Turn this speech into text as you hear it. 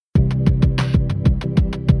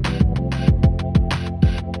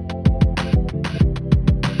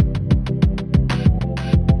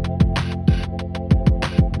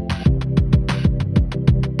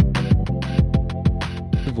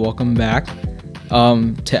Welcome back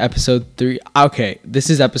to episode 3. Okay, this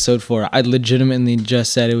is episode 4. I legitimately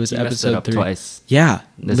just said it was episode 3. Twice. Yeah,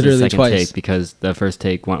 This literally is the second twice. take because the first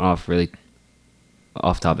take went off really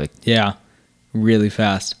off topic. Yeah, really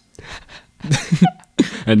fast.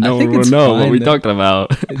 And I no think one will it's know what fine, we though. talked about.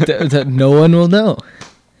 That no one will know.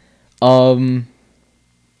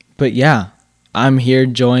 But yeah, I'm here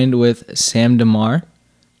joined with Sam DeMar.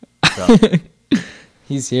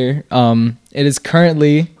 He's here. It is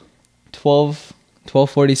currently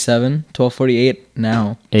 12:48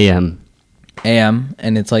 now AM. a.m.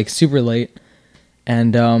 and it's like super late.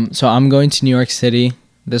 And so I'm going to New York City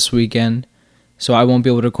this weekend, so I won't be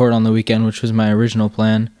able to record on the weekend, which was my original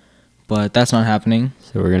plan, but that's not happening.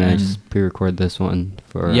 So we're gonna And- just pre-record this one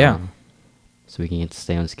for Yeah. so we can get to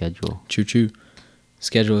stay on schedule. Choo choo.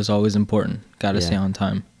 Schedule is always important. Got to Yeah. stay on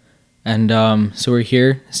time. And so we're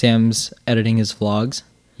here. Sam's editing his vlogs.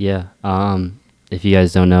 Yeah. If you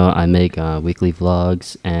guys don't know, I make weekly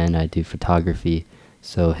vlogs and I do photography.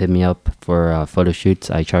 So hit me up for photo shoots.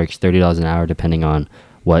 I charge $30 an hour depending on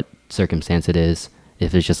what circumstance it is.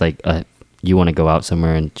 If it's just like you want to go out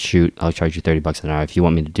somewhere and shoot, I'll charge you $30 an hour. If you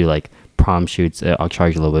want me to do like prom shoots, I'll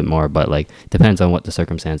charge you a little bit more. But like depends on what the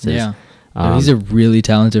circumstance is. Yeah. No, he's a really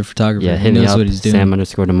talented photographer. Yeah, he hit me knows up, what he's doing.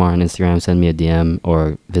 Sam_Demar on Instagram. Send me a DM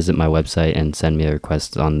or visit my website and send me a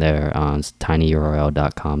request on there on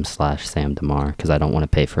tinyurl.com/SamDemar because I don't want to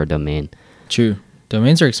pay for a domain. True.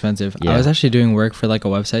 Domains are expensive. Yeah. I was actually doing work for like a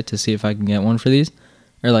website to see if I can get one for these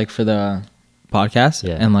or like for the podcast.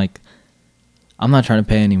 Yeah. And like, I'm not trying to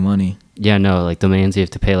pay any money. Yeah, no, like domains you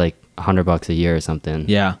have to pay like $100 a year or something.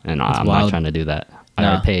 Yeah. And it's I'm wild. not trying to do that. I Nah.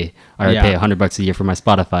 already pay Yeah. $100 a year for my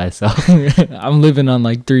Spotify. So I'm living on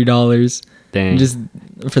like $3 dang. just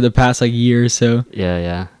for the past like year or so.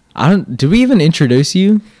 yeah. Did we even introduce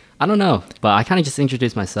you? I don't know, but I kind of just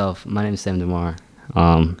introduced myself. My name is Sam DeMar.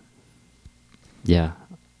 Yeah.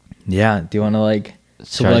 Yeah. Do you want to like,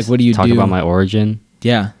 so Should I like, what do you talk do? about my origin?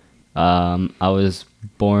 Yeah. I was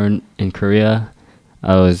born in Korea.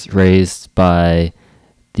 I was raised by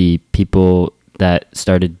the people that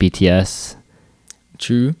started BTS.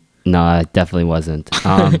 True. No, I definitely wasn't.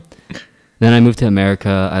 Then I moved to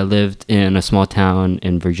America. I lived in a small town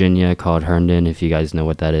in Virginia called Herndon, if you guys know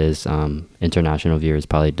what that is. International viewers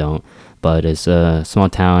probably don't. But it's a small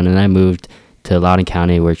town. And I moved to Loudoun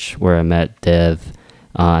County, where I met Dev.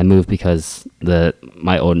 I moved because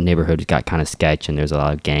my old neighborhood got kind of sketch and there's a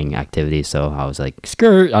lot of gang activity. So I was like,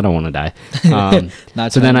 skirt, I don't want to die.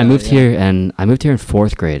 Not So then I trying to moved die, here, and I moved here in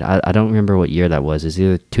 4th grade. I don't remember what year that was. It's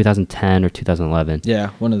either 2010 or 2011. Yeah,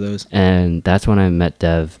 one of those. And that's when I met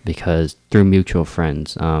Dev because through mutual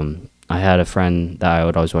friends. I had a friend that I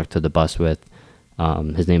would always walk to the bus with.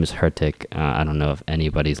 His name is Hertik. I don't know if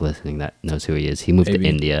anybody's listening that knows who he is. He moved Maybe. to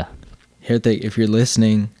India. Herthik, if you're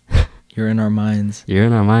listening, you're in our minds. You're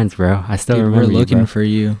in our minds, bro. I still Dude, remember we're looking you, bro. for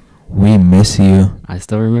you. We miss you. I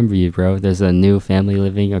still remember you, bro. There's a new family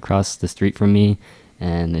living across the street from me,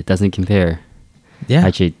 and it doesn't compare. Yeah.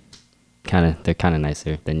 Actually, they're kind of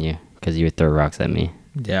nicer than you because you would throw rocks at me.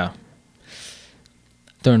 Yeah.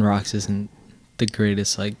 Throwing rocks isn't the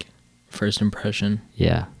greatest, like, first impression.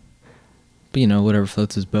 Yeah. But, whatever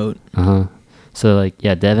floats his boat. Uh-huh. So, like,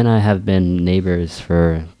 yeah, Dev and I have been neighbors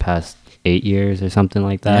for past 8 years or something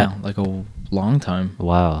like that. Yeah, like a long time.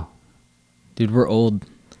 Wow. Dude, we're old.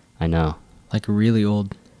 I know. Like, really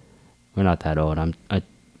old. We're not that old. I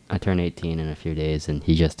turn 18 in a few days, and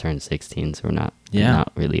he just turned 16, so we're not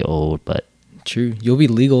really old, but... True. You'll be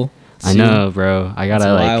legal I soon. know, bro. I It's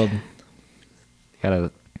gotta, wild.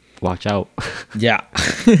 gotta watch out. Yeah.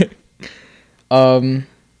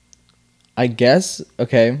 I guess,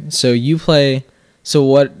 okay, so you play...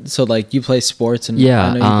 you play sports and...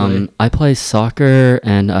 I know you play. I play soccer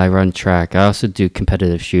and I run track. I also do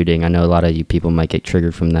competitive shooting. I know a lot of you people might get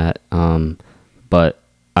triggered from that, but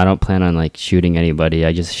I don't plan on like shooting anybody.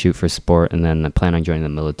 I just shoot for sport, and then I plan on joining the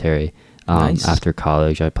military. Nice. After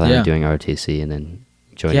college, I plan Yeah. on doing ROTC and then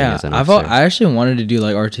joining Yeah, as an officer. I actually wanted to do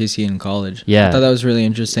like ROTC in college. Yeah. I thought that was really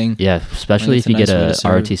interesting. Yeah, especially it's if you a get nice way a to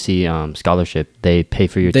serve. ROTC scholarship, they pay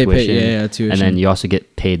for your They pay- tuition. yeah, tuition. And then you also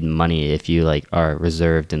get paid money if you like are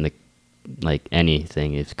reserved in the like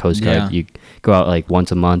anything. If Coast Guard, Yeah. you go out like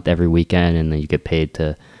once a month every weekend, and then you get paid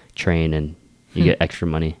to train, and you get extra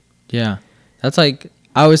money. Yeah, that's like,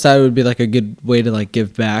 I always thought it would be like a good way to like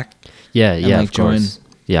give back. Yeah, And, yeah, like, of course.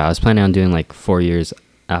 Yeah, I was planning on doing like 4 years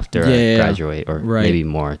after I graduate, or Right. maybe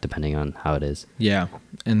more, depending on how it is. Yeah,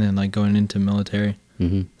 and then like going into military.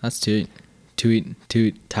 Mm-hmm. That's tight.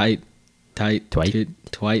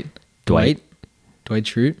 Dwight. Dwight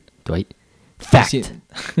Schrute. Dwight. Fact. See-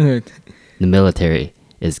 The military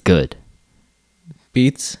is good.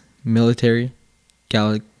 Beats, Military,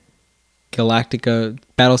 Gal- Galactica,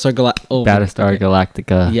 Battlestar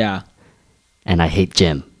Galactica. Yeah, And I hate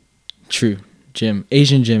Jim. true. Jim,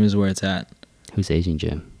 Asian Jim is where it's at. Who's Asian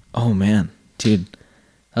Jim? Oh man, dude,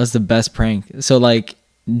 that was the best prank. So like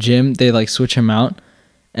Jim, they like switch him out,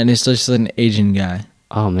 and it's just an Asian guy.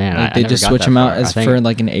 Oh man, Like I they never just got switch that him out far. as for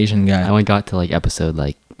like an Asian guy. I only got to like episode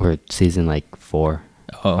like or season like 4,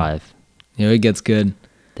 Oh. 5. You know, it gets good.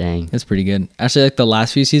 Dang. It's pretty good. Actually, like the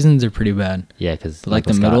last few seasons are pretty bad. Yeah, because But, like,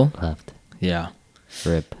 the middle? left. Yeah,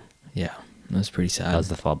 Rip. yeah, that was pretty sad. That was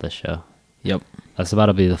the fall of the show. Yep. That's about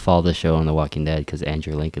to be the fall of the show on The Walking Dead because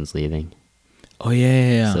Andrew Lincoln's leaving. Oh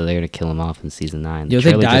yeah. So they're gonna kill him off in season 9. Yo, The they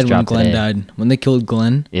trailer just died when dropped Glenn today. died. When they killed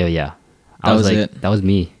Glenn, Yeah. That was like, it. That was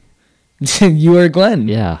me. you were Glenn.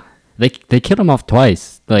 Yeah. They killed him off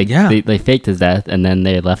twice. Like Yeah. they faked his death and then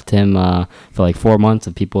they left him for like 4 months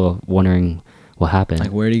of people wondering what happened. Like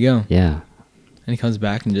where'd he go? Yeah. And he comes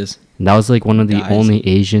back and just And that was like one of the Dies. only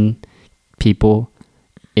Asian people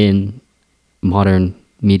in modern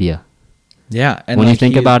media. yeah. And when you like,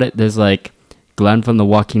 think about it, there's like Glenn from The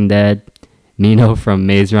Walking Dead, Nino from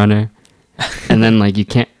Maze Runner, and then like you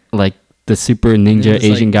can't like the super ninja There's,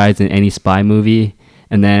 Asian like- guys in any spy movie,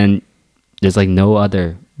 and then there's like no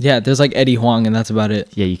other. yeah, there's like Eddie Huang, and that's about it.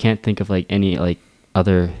 Yeah, you can't think of like any like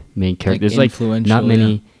other main characters. Like, There's like influential, not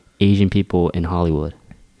many Asian people in Hollywood.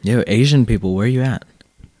 Yo, Asian people, where you at?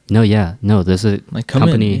 No, there's a Like, come in,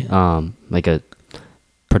 company, yeah. like a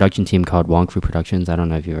production team called Wong Fu Productions. I don't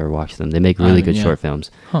know if you've ever watched them. They make I really haven't, good yeah. short films,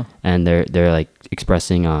 Huh? and they're like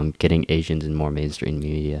expressing getting Asians in more mainstream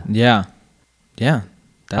media. Yeah, yeah.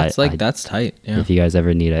 That's I- that's tight. Yeah. If you guys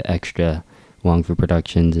ever need an extra Wong Fu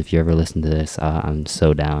Productions, if you ever listen to this, I'm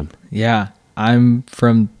so down. Yeah, I'm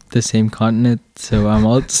from the same continent, so I'm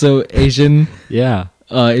also Asian. Yeah,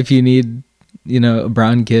 If you need, a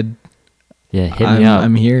brown kid, yeah, hit me up.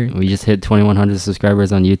 I'm here. We just hit 2,100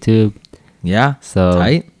 subscribers on YouTube, Yeah, so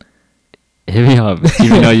tight. hit me up.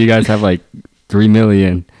 Even though you guys have like 3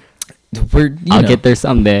 million, I'll get there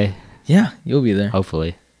someday. Yeah, you'll be there.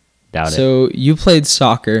 Hopefully, doubt it. So you played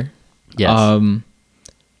soccer. Yes.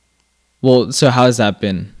 Well, so how has that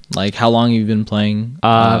been? Like, how long have you been playing?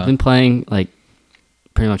 I've been playing like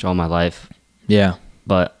pretty much all my life, Yeah.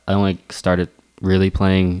 but I only started really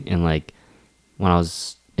playing in like when I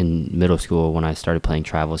was in middle school when I started playing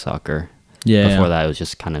travel soccer. Yeah. Before that, I was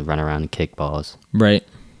just kind of run around and kick balls. Right.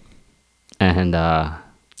 And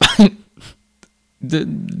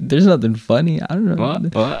There's nothing funny. I don't know.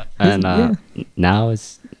 what? And Yeah. now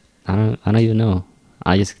it's I don't even know.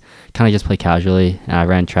 I just kind of just play casually. And I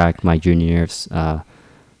ran track my junior years of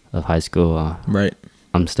high school. Right.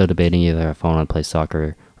 I'm still debating either if I want to play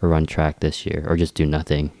soccer or run track this year, or just do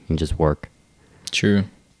nothing and just work. True.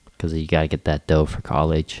 Because you gotta get that dough for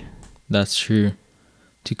college. That's true.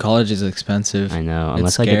 Dude, college is expensive. I know. It's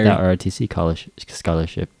Unless I get scary. that ROTC college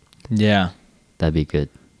scholarship, Yeah, that'd be good.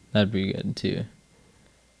 that'd be good too.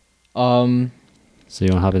 So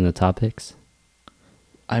you want to hop into topics?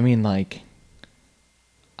 I mean, like,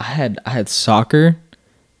 I had soccer,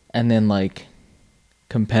 and then like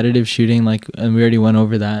competitive shooting, like, and we already went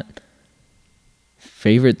over that.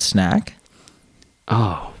 Favorite snack?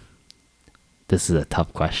 Oh, this is a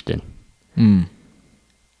tough question. Hmm.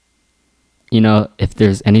 You know, if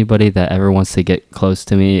there's anybody that ever wants to get close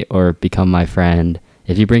to me or become my friend,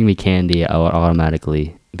 if you bring me candy, I will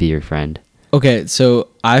automatically be your friend. Okay, so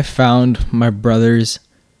I found my brother's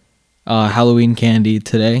Halloween candy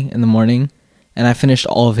today in the morning, and I finished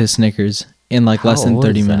all of his Snickers in like less How than old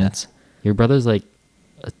 30 is that? minutes. Your brother's like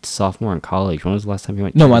a sophomore in college. When was the last time you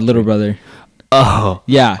went? No, my trick-or-treating? little brother. Oh,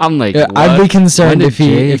 Yeah, I'm like, I'd be what? concerned When if did he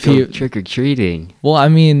Jay if go he. trick or treating. Well, I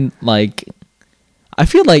mean, like, I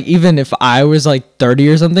feel like even if I was like 30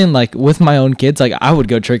 or something, like with my own kids, like I would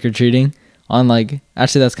go trick or treating on like.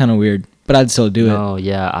 Actually, that's kind of weird, but I'd still do it. No,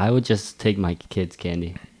 yeah, I would just take my kids'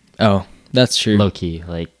 candy. Oh, that's true. Low key,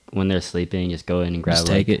 like when they're sleeping, just go in and grab Just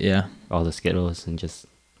take like, it, yeah. all the Skittles and just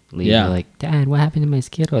leave. Yeah. They're like, Dad, what happened to my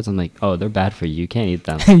Skittles? I'm like, oh, they're bad for you. You can't eat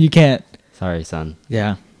them. You can't. Sorry, son.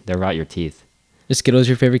 Yeah. They'll rot your teeth. Is Skittles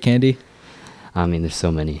your favorite candy? I mean, there's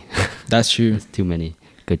so many. That's true. There's too many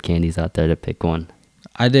good candies out there to pick one.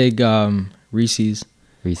 I dig Reese's.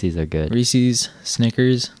 Reese's are good. Reese's,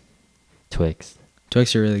 Snickers, Twix,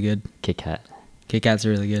 Twix are really good. Kit Kat. Kit Kats are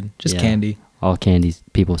really good. Just Yeah. candy. All candies.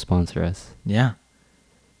 People sponsor us. Yeah.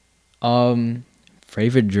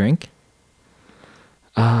 Favorite drink?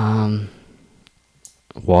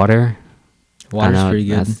 Water. Water's I know, pretty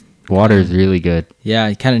good. Water is really good. Yeah,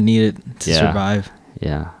 you kind of need it to Yeah. survive.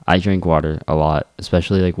 Yeah, I drink water a lot,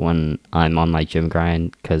 especially like when I'm on my gym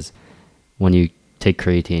grind. Because when you take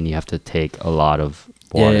creatine, you have to take a lot of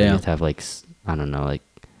water. Yeah. You have to have like I don't know, like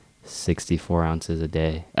 64 ounces a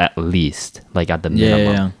day at least, like at the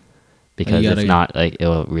minimum. Yeah. Because gotta- if not, like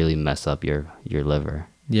it'll really mess up your liver.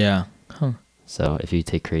 Yeah. Huh. So if you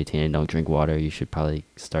take creatine and don't drink water, you should probably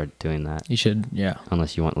start doing that. You should. Yeah.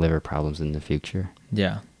 Unless you want liver problems in the future.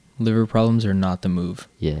 Yeah. Liver problems are not the move.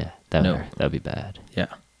 Yeah, No. that'd be bad. Yeah.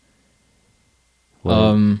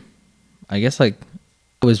 What I guess like I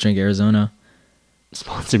always drink Arizona.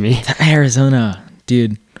 sponsor me? Arizona,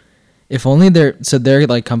 dude. If only their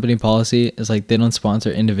like company policy is like they don't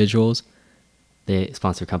sponsor individuals. They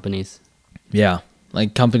sponsor companies. Yeah.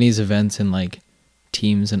 Like companies, events, and like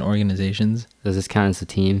teams and organizations. Does this count as a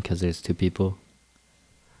team? Because there's 2 people.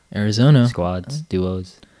 Arizona. Squads,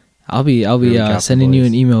 duos. I'll be Really drop the sending you boys.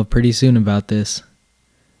 an email pretty soon about this.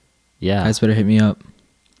 Yeah. Guys better hit me up.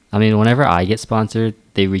 I mean, whenever I get sponsored,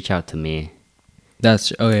 they reach out to me.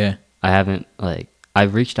 That's yeah. I haven't like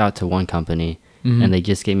I've reached out to one company Mhm. and they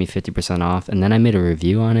just gave me 50% off, and then I made a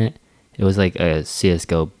review on it. It was like a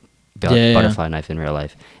CS:GO Yeah. butterfly knife in real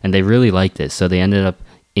life, and they really liked it. So they ended up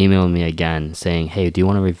emailing me again saying, "Hey, do you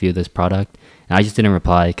want to review this product?" And I just didn't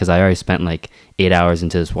reply because I already spent like 8 hours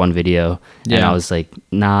into this one video, and Yeah. I was like,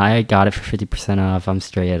 "Nah, I got it for 50% off. I'm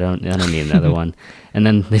straight. I don't need another one." And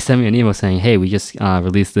then they sent me an email saying, "Hey, we just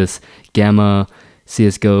released this Gamma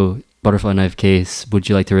CS:GO butterfly knife case. Would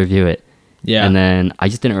you like to review it?" Yeah. And then I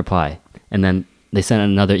just didn't reply. And then they sent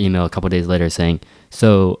another email a couple days later saying,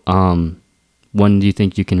 "So, when do you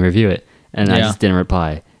think you can review it?" And I Yeah. just didn't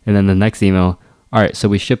reply. And then the next email, "All right, so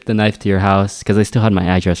we shipped the knife to your house," because I still had my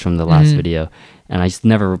address from the last Mhm. video, and I just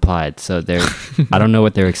never replied. So I don't know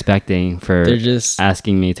what they're expecting for They're just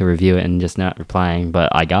asking me to review it and just not replying. But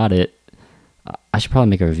I got it. I should probably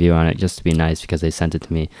make a review on it just to be nice because they sent it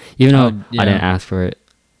to me, even though yeah. I didn't ask for it.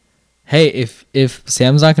 hey, if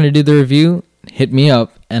Sam's not gonna do the review, hit me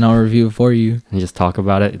up and I'll review it for you. And just talk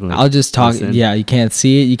about it. Like, I'll just talk. listen. Yeah, you can't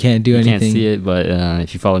see it, you can't do You anything. can't see it, but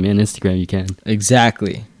if you follow me on Instagram, you can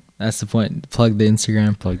Exactly. That's the point. Plug the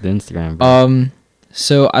Instagram. plug the Instagram. Bro.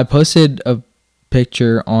 So I posted a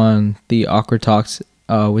picture on the Awkward Talks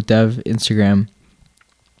with Dev Instagram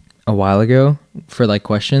a while ago for like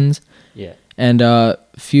questions, Yeah. and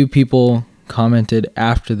few people commented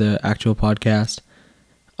after the actual podcast.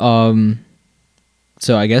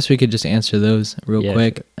 So I guess we could just answer those real Yeah,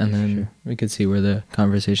 quick, sure, and then sure. we could see where the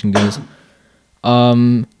conversation goes.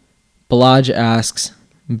 Balaj asks,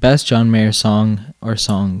 best John Mayer song or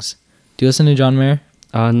songs. Do you listen to John Mayer?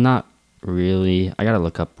 Not really. I gotta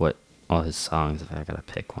look up what all his songs if I gotta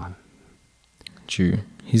pick one. True.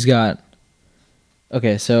 He's got.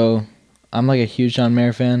 Okay, so I'm like a huge John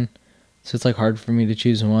Mayer fan, so it's like hard for me to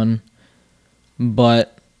choose one.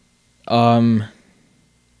 But some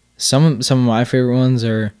of my favorite ones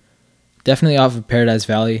are definitely off of Paradise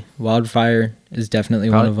Valley. Wildfire is definitely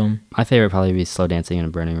one of them. My favorite would probably be Slow Dancing in a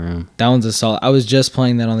Burning Room. That one's a solid. I was just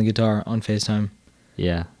playing that on the guitar on FaceTime.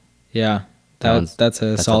 Yeah. Yeah, that's a that's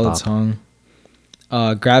a solid bop. song.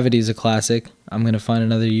 Gravity's a classic. I'm gonna find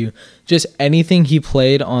another you. Just anything he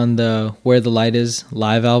played on the Where the Light Is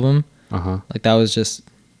live album, like that was just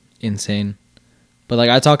insane. But like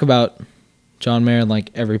I talk about John Mayer in like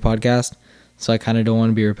every podcast, so I kind of don't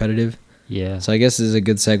want to be repetitive. Yeah. So I guess this is a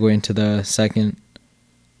good segue into the second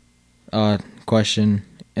question.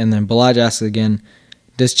 And then Balaj asks again,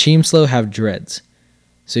 does Cheemslow have dreads?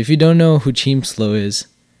 So if you don't know who Cheemslow is,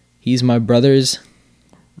 he's my brother's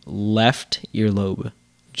left earlobe.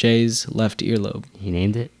 Jay's left earlobe. He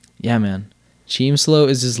named it? Yeah, man. Cheemslow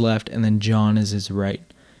is his left, and then John is his right.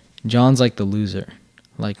 John's like the loser.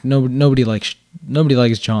 Like nobody likes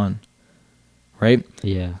John, right?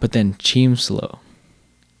 Yeah. But then Cheemslow,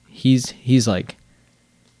 he's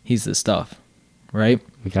the stuff, right?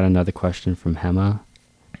 We got another question from Hema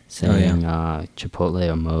saying Chipotle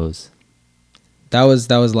or Moe's. That was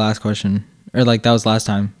last question, or like that was last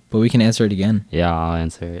time, but we can answer it again. Yeah, I'll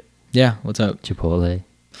answer it. Yeah, what's up, Chipotle.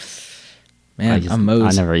 man? I'm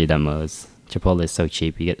Moe's. I never eat at Moe's. Chipotle is so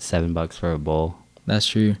cheap. You get $7 for a bowl. That's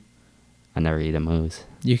true. I never eat at Moe's.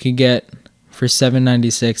 You could get for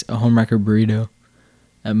 $7.96 a homewrecker burrito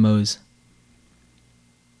at Moe's.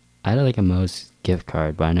 I had like a Moe's gift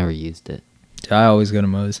card, but I never used it. Dude, I always go to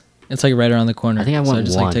Moe's. It's like right around the corner. I think I so went I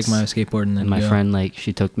just once. like take my skateboard and then And my go. friend, like,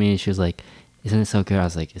 she took me and she was like, "Isn't it so good?" I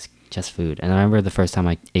was like, "It's just food." And I remember the first time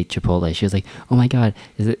I ate Chipotle, she was like, "Oh my god,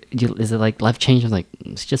 is it like life changing?" I was like,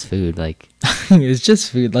 "It's just food." Like, It's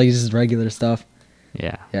just food, like it's just regular stuff.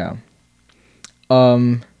 yeah. Yeah.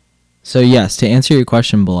 So yes, to answer your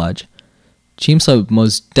question, Balaj, Cheemslow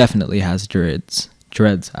most definitely has dreads.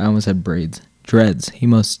 Dreads. I almost said braids. Dreads. He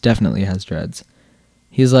most definitely has dreads.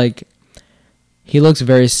 He's He looks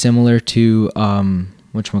very similar to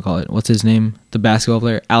whatchamacallit, what's his name? The basketball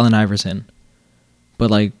player, Allen Iverson.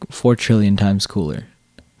 But like 4 trillion times cooler.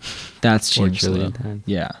 That's 4 James trillion Slow. times.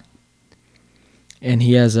 Yeah. And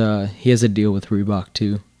he has a deal with Reebok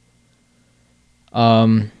too.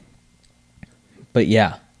 But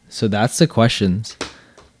yeah, so that's the questions.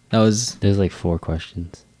 There's like 4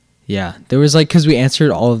 questions. Yeah, there was like, because we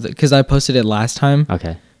answered all of the, because I posted it last time.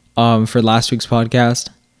 Okay. For last week's podcast.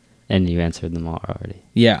 And you answered them all already.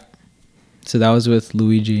 Yeah. So that was with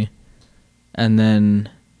Luigi. And then,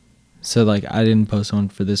 so like, I didn't post one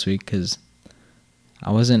for this week because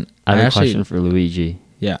I wasn't. I have a question for Luigi.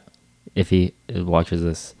 Yeah. If he watches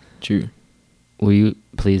this. True. Will you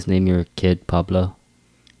please name your kid Pablo?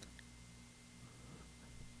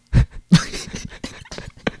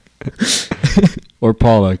 Or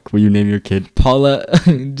Paula? Will you name your kid Paula,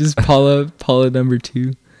 just Paula number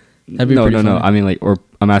 2. That'd be no. funny. I mean, like, or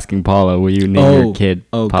I'm asking Paula. Will you name your kid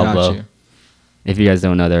Pablo? Gotcha. If you guys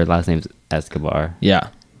don't know, their last name's Escobar. Yeah.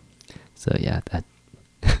 So yeah, that.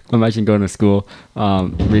 Imagine going to school,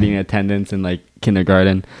 reading attendance in like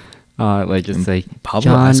kindergarten, like just say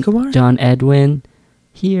Pablo Escobar? John Edwin,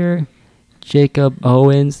 here, Jacob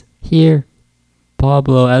Owens, here,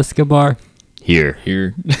 Pablo Escobar, here.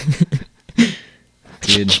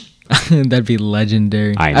 Dude, that'd be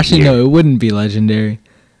legendary. I'm Actually, here. no, it wouldn't be legendary.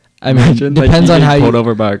 I mean, Imagine, like, depends you on get how pulled you.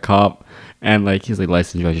 over by a cop, and like he's like,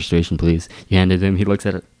 license registration, please. You handed him. He looks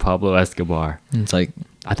at it, Pablo Escobar. It's like,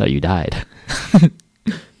 I thought you died.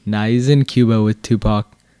 nah, he's in Cuba with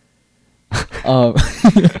Tupac.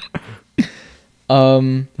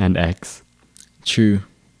 And X. True.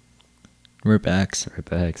 Rip X.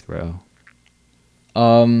 Rip X, bro.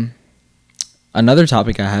 Another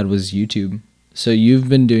topic I had was YouTube. So you've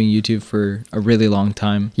been doing YouTube for a really long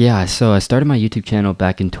time. Yeah, so I started my YouTube channel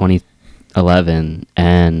back in 2011,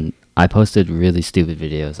 and I posted really stupid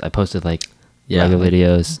videos. I posted like Lego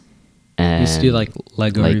videos, and You used to do like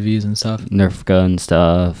Lego like, reviews and stuff. Nerf gun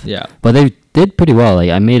stuff. Yeah. But they did pretty well.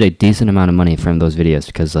 Like I made a decent amount of money from those videos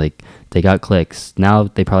because like they got clicks. Now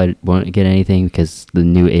they probably won't get anything because the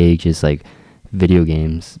new age is like video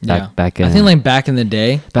games. Back I think like back in the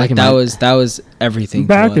day, like that was everything.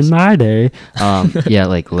 Back in my day, yeah,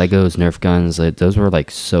 like Legos, Nerf guns, like those were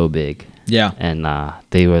like so big. Yeah. And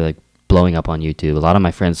they were like blowing up on YouTube. A lot of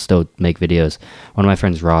my friends still make videos. One of my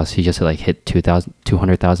friends, Ross, he just like hit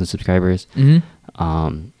 200,000 subscribers.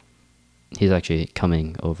 Mm-hmm. He's actually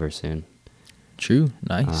coming over soon. True.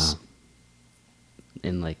 Nice.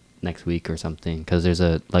 In like next week or something, because there's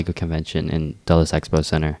a Lego convention in Dulles Expo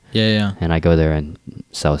Center. Yeah. And I go there and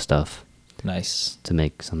sell stuff. Nice. To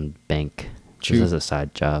make some bank. True. Just as a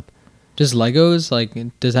side job. Just Legos, like,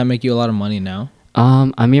 does that make you a lot of money now?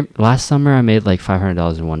 I mean, last summer I made like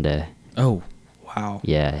 $500 in one day. Oh, wow.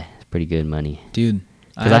 Yeah, it's pretty good money. Dude,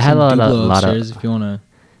 I had a lot of if you wanna,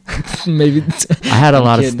 maybe. I had a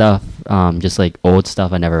lot of stuff, just like old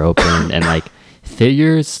stuff I never opened, and like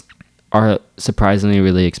figures are surprisingly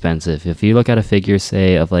really expensive. If you look at a figure,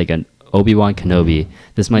 say of like an Obi-Wan Kenobi,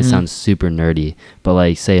 this might sound super nerdy, but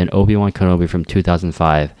like say an Obi-Wan Kenobi from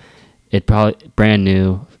 2005, it probably brand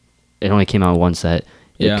new. It only came out in one set.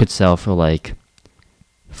 It could sell for like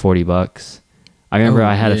 $40. I remember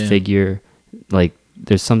I had a figure, like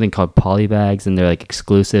there's something called polybags, and they're like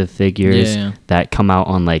exclusive figures that come out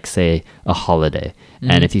on like say a holiday.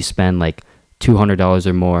 And if you spend like $200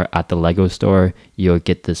 or more at the Lego store, you'll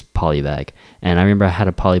get this polybag. And I remember I had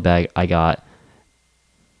a polybag I got,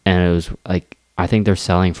 and it was like, I think they're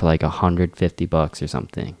selling for like $150 or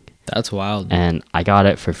something. That's wild. And I got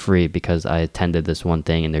it for free because I attended this one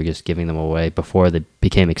thing and they're just giving them away before they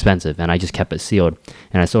became expensive. And I just kept it sealed,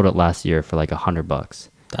 and I sold it last year for like $100.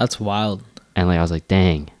 That's wild. And like I was like,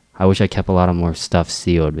 dang, I wish I kept a lot of more stuff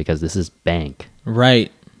sealed because this is bank.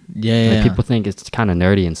 Right. Yeah. Like, people think it's kind of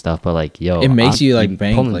nerdy and stuff, but like, yo, it makes you like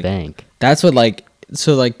bank. Pulling like, bank. That's what like,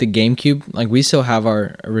 so like the GameCube, like we still have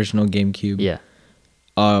our original GameCube. Yeah.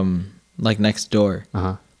 Like next door.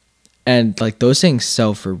 Uh-huh. And like those things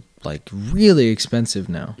sell for like really expensive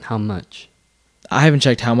now. How much? I haven't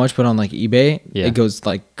checked how much, but on like eBay, Yeah. it goes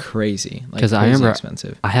like crazy. Like Because crazy I remember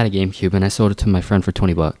expensive. I had a GameCube and I sold it to my friend for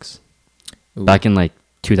 $20 Ooh. back in like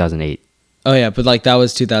 2008. Oh yeah, but like that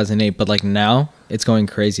was 2008. But like now, it's going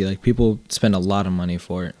crazy. Like people spend a lot of money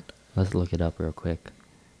for it. Let's look it up real quick.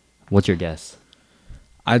 What's your guess?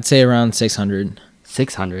 I'd say around 600.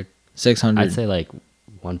 600. 600. I'd say like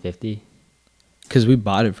 150. Because we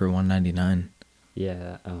bought it for 199.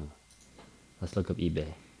 Yeah. Oh. Let's look up eBay.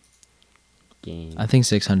 Game. I think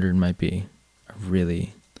 600 might be a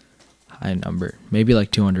really high number. Maybe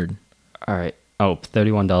like 200. All right. Oh,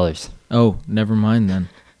 $31. Oh, never mind then.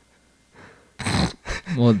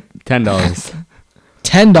 Well, $10.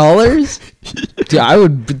 $10? Dude, I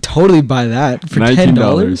would totally buy that for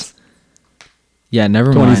 $10. Yeah,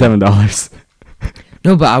 never mind. $27.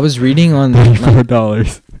 No, but I was reading on like,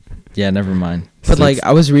 $34. yeah, never mind. But like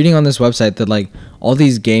I was reading on this website that like all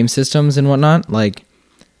these game systems and whatnot, like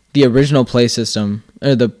the original Play system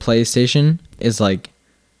or the PlayStation is like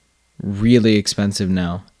really expensive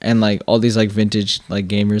now, and like all these like vintage like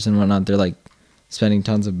gamers and whatnot, they're like spending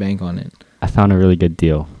tons of bank on it. I found a really good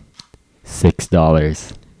deal.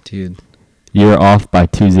 $6. Dude, You're off by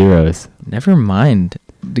 2 zeros. never mind.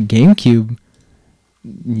 The GameCube,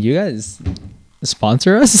 you guys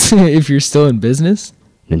sponsor us if you're still in business.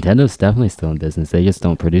 Nintendo's definitely still in business. They just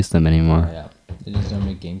don't produce them anymore. Yeah, they just don't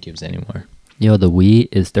make GameCubes anymore. Yo, the Wii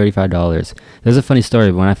is $35. There's a funny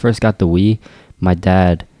story. When I first got the Wii, my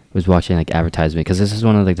dad was watching like advertisement because this is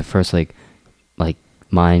one of like the first like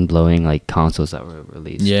mind-blowing like consoles that were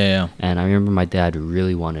released. Yeah. And I remember my dad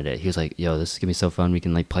really wanted it. He was like, "Yo, this is gonna be so fun. We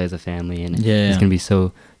can like play as a family, and it's gonna be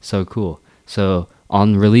so cool." So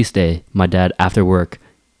on release day, my dad after work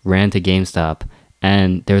ran to GameStop,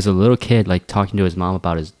 and there was a little kid like talking to his mom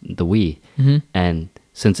about the Wii. Mm-hmm. And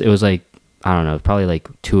since it was like, I don't know, probably like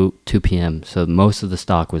 2 p.m. So most of the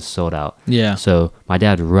stock was sold out. Yeah. So my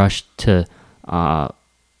dad rushed to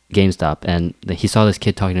GameStop, and he saw this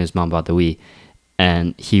kid talking to his mom about the Wii,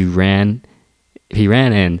 and he ran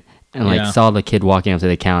in and like saw the kid walking up to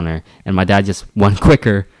the counter, and my dad just went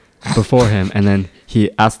quicker before him, and then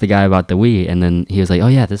he asked the guy about the Wii, and then he was like, "Oh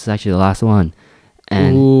yeah, this is actually the last one."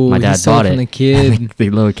 And my dad bought it. The kid.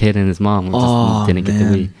 The little kid and his mom just didn't get the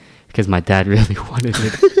Wii because my dad really wanted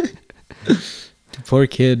it. Poor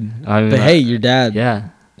kid. I mean, but hey, your dad. Yeah.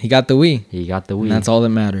 He got the Wii. He got the Wii. And that's all that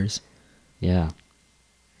matters. Yeah.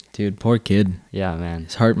 Dude, poor kid. Yeah, man.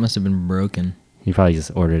 His heart must have been broken. He probably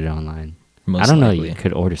just ordered it online. Most I don't likely. know. You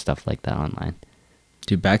could order stuff like that online.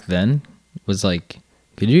 Dude, back then was like,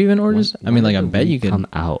 could you even order? I mean, like, I bet you could. Come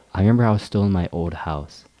out. I remember I was still in my old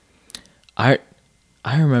house. I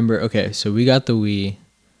remember. Okay, so we got the Wii.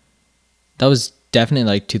 That was definitely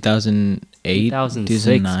like 2008,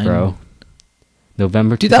 2006, bro.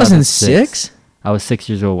 November 2006. I was 6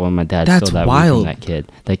 years old when my dad That's stole that Wii wild. from that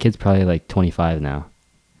kid. That kid's probably like 25 now.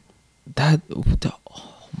 Oh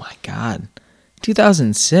my god,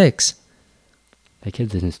 2006. That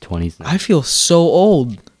kid's in his 20s now. I feel so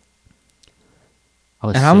old.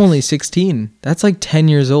 And I'm only 16. That's like 10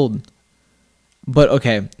 years old. But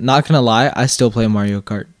okay, not gonna lie, I still play Mario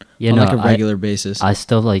Kart on like a regular basis. I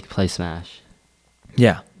still like play Smash.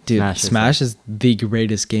 Yeah, dude, Smash is the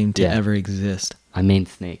greatest game to ever exist. I main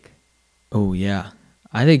Snake. Oh yeah,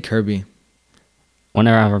 I think Kirby.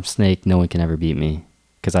 Whenever I'm Snake, no one can ever beat me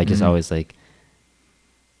because I just always like.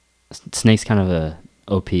 Snake's kind of a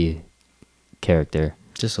OP character.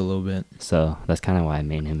 Just a little bit. So that's kind of why I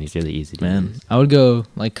main him. He's really easy to use. I would go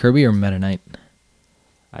like Kirby or Meta Knight.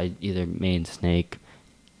 I either main Snake,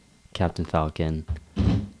 Captain Falcon,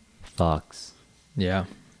 Fox. Yeah.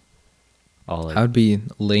 All like, I would be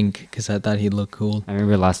Link because I thought he'd look cool. I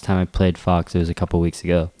remember last time I played Fox, it was a couple weeks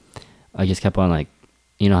ago. I just kept on like,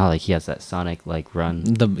 you know how like he has that Sonic like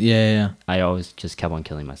run. Yeah. I always just kept on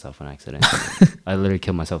killing myself on accident. I literally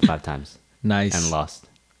killed myself 5 times. Nice. And lost.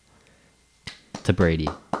 To Brady.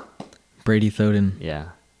 Brady Thoden.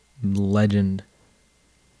 Yeah. Legend.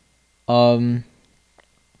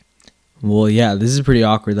 Well, yeah, this is pretty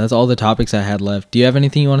awkward. That's all the topics I had left. Do you have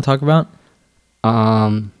anything you want to talk about?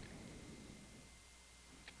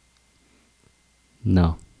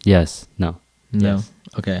 No. Yes. No. No. Yes.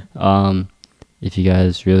 Okay. If you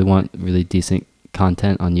guys really want really decent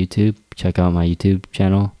content on YouTube, check out my YouTube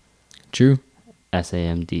channel. True.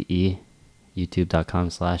 SAMDE.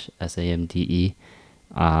 YouTube.com/SAMDE.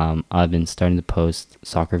 I've been starting to post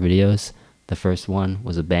soccer videos. The first one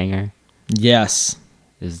was a banger. Yes.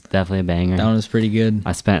 It's definitely a banger. That one was pretty good.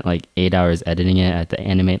 I spent like 8 hours editing it. I had to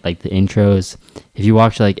animate like the intros. If you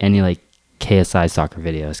watch like any like KSI soccer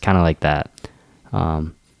videos, kind of like that.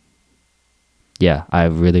 Yeah, I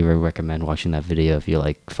really recommend watching that video if you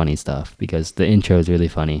like funny stuff because the intro is really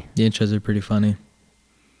funny. The intros are pretty funny.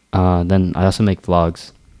 Then I also make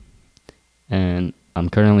vlogs. And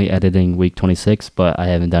I'm currently editing week 26, but I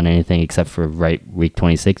haven't done anything except for write week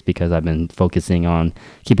 26 because I've been focusing on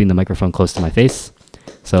keeping the microphone close to my face.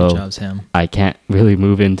 So Good job, Sam. I can't really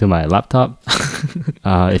move into my laptop.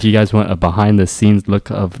 If you guys want a behind the scenes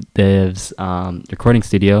look of Dev's recording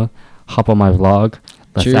studio, hop on my vlog.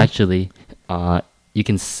 Let's actually, you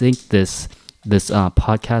can sync this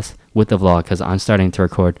podcast with the vlog because I'm starting to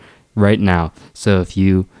record right now. So if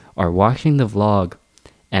you are watching the vlog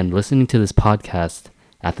and listening to this podcast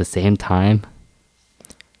at the same time,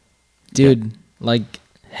 dude, like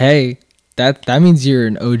Hey, that means you're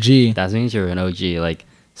an OG. That means you're an OG. Like,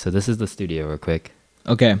 so this is the studio real quick.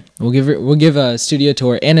 Okay, we'll give a studio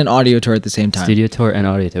tour and an audio tour at the same time. Studio tour and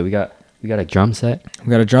audio tour. We got a drum set. We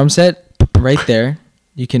got a drum set right there.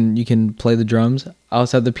 You can play the drums. I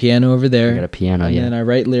also have the piano over there. We got a piano, and yeah. then I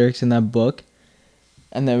write lyrics in that book.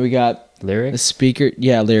 And then we got the Lyrics? speaker.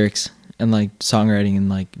 Yeah, lyrics and like songwriting and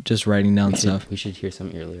like just writing down stuff. We should hear some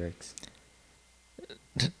of your lyrics.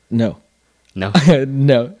 No. No?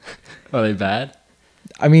 No. Are they bad?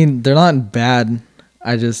 I mean, they're not bad.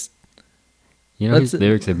 I just You know whose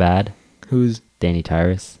lyrics are bad? who's Danny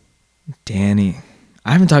Tyrus. Danny.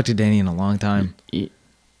 I haven't talked to Danny in a long time. You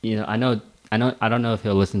know, I don't know if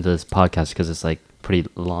he'll listen to this podcast because it's like pretty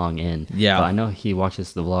long in. Yeah. But I know he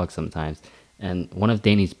watches the vlog sometimes. And one of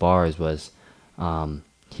Danny's bars was,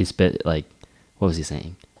 he spit like, what was he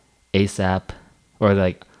saying? ASAP, or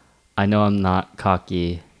like, I know I'm not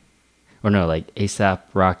cocky, or no, like ASAP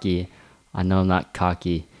Rocky, I know I'm not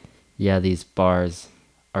cocky. Yeah, these bars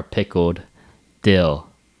are pickled dill.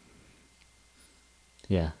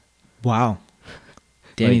 Yeah. Wow.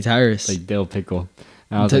 Danny Like- Tyrus. Like dill pickle.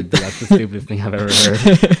 And I was like, dude, that's the stupidest thing I've ever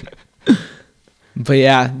heard. But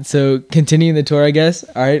yeah, so continuing the tour, I guess.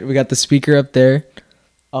 All right, we got the speaker up there.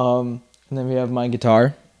 And then we have my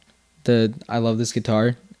guitar. I love this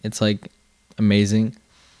guitar. It's like amazing.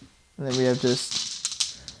 And then we have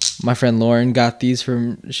just my friend Lauren got these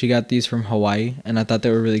from Hawaii, and I thought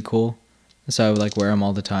they were really cool. So I would like wear them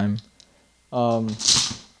all the time.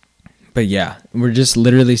 But yeah, we're just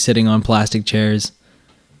literally sitting on plastic chairs,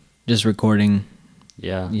 just recording.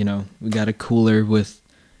 Yeah. You know, we got a cooler with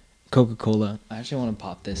Coca-Cola. I actually want to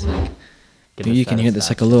pop this. Like, Get maybe the you can hear this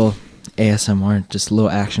like a satisfaction. little ASMR, just a little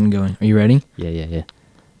action going. Are you ready? Yeah.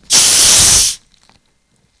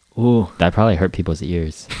 Ooh, That probably hurt people's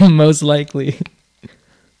ears. most likely,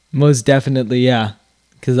 most definitely, yeah.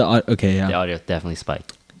 Cause the The yeah, audio definitely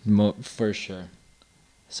spiked. for sure.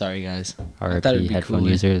 Sorry guys. I thought it'd RIP be headphone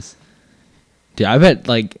cooler. users. Dude, I bet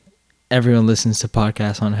like everyone listens to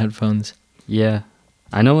podcasts on headphones. Yeah.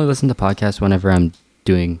 I normally listen to podcasts whenever I'm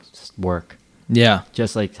doing work. Yeah.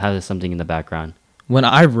 Just like have something in the background. When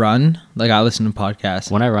I run, like I listen to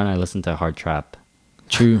podcasts. When I run, I listen to hard trap.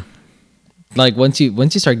 True. Like once you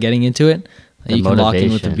start getting into it, The you can lock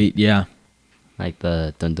in with the motivation. beat. Yeah. Like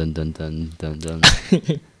the dun dun dun dun dun dun.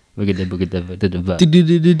 Boogada boogada boogada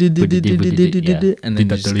boogada. And then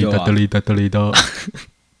you just go off.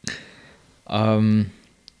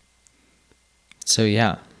 So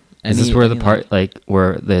yeah. Is this where the any, part like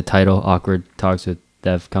where the title awkward talks with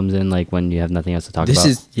Dev comes in? Like when you have nothing else to talk this about.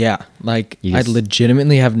 is like You I just-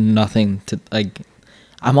 legitimately have nothing to like.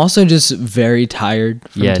 I'm also just very tired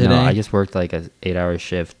from Yeah, today. no, I just worked like a 8-hour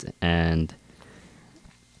shift and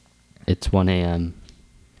it's 1 a.m.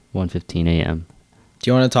 1:15 a.m.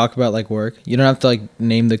 Do you want to talk about like work? You don't have to like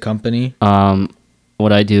name the company.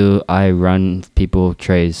 What I do, I run people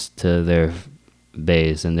trays to their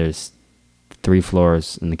bays, and there's 3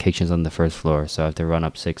 floors, and the kitchen's on the first floor, so I have to run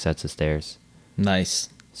up 6 sets of stairs. Nice.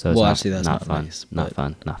 So it's Well, not, actually, that's not fun. nice, Not but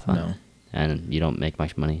fun. Not fun. no. And you don't make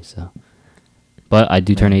much money, so. But I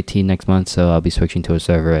do turn 18 next month, so I'll be switching to a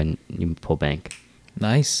server and you pull bank.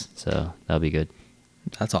 Nice. So that'll be good.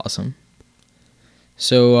 That's awesome.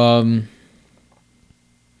 So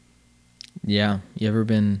yeah, you ever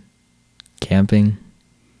been camping?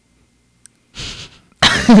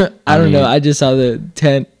 I don't know. mean- I just saw the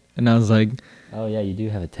tent and I was like, Oh yeah, you do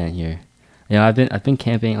have a tent here. Yeah, I've been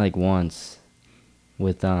camping like once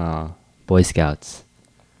with Boy Scouts.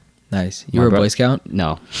 nice. You My were a bro- Boy Scout?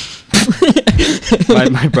 No.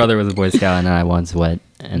 my brother was a Boy Scout and I once went,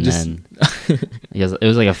 and Just- then it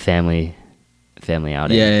was like a family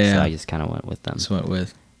outing. Yeah. So I just kind of went with them. Just went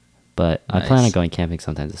with. But I plan on Nice. going camping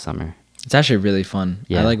sometime this summer. It's actually really fun.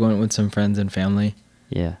 Yeah. I like went with some friends and family.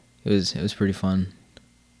 Yeah. It was pretty fun.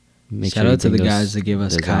 Make Shout sure you out to the bring guys that gave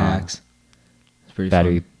us those, kayaks. It's pretty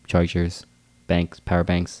battery fun. chargers, power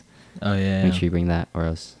banks. Oh yeah. Make sure you bring that, or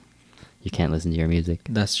else you can't listen to your music.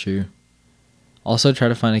 That's true. Also, try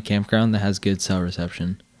to find a campground that has good cell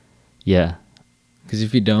reception. Yeah, Because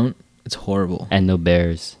if you don't, it's horrible. and no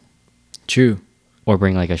bears, True. or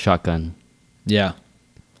bring like a shotgun Yeah.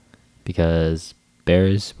 because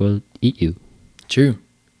bears will eat you. True.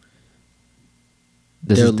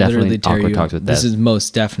 This They'll is definitely literally tear awkward you talks up. with This Dev. is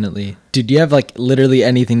most definitely. Dude, do you have like literally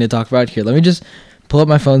anything to talk about here? Let me just pull up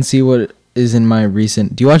my phone, see what is in my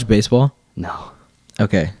recent. Do you watch baseball? No,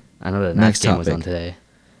 Okay, I know the Next next game was on topic. today.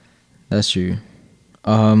 that's true.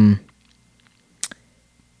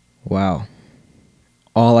 Wow.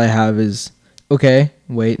 All I have is okay.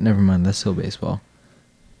 Wait, never mind. That's still baseball.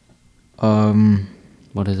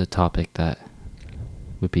 What is a topic that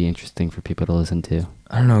would be interesting for people to listen to?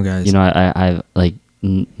 I don't know, guys. You know, I've like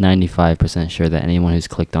 95% sure that anyone who's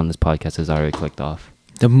clicked on this podcast has already clicked off.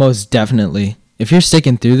 The most definitely. If you're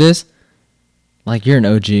sticking through this, like, you're an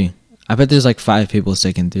OG. I bet there's like 5 people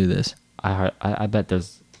sticking through this. I bet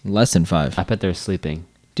there's Less than 5. I bet they're sleeping.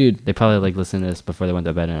 Dude, They probably like listened to this before they went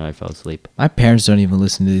to bed and I fell asleep. my parents don't even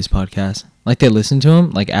listen to these podcasts. Like, they listen to them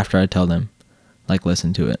like after I tell them, like,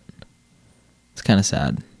 listen to it. It's kind of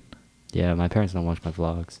sad. Yeah, my parents don't watch my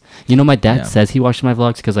vlogs. You know, my dad Yeah. says he watches my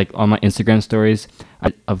vlogs because, like, on my Instagram stories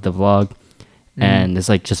of the vlog, and it's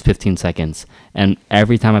like just 15 seconds. And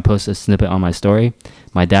every time I post a snippet on my story,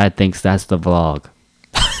 my dad thinks that's the vlog.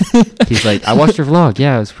 He's like, I watched your vlog.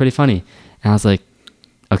 Yeah, it was pretty funny. And I was like,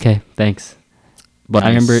 okay, thanks. But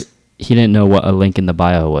I Nice. remember he didn't know what a link in the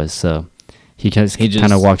bio was, so he just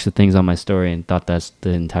kind of watched the things on my story and thought that's the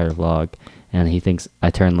entire vlog. And he thinks I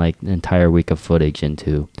turned like an entire week of footage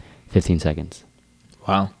into 15 seconds.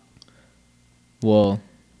 Wow. Well,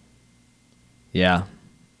 yeah,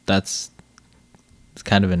 it's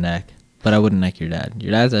kind of a neck, but I wouldn't neck your dad.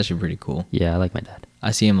 Your dad's actually pretty cool. Yeah, I like my dad.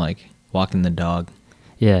 I see him like walking the dog.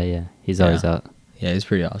 Yeah. He's always out. Yeah, he's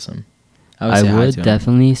pretty awesome. I say hi would to him.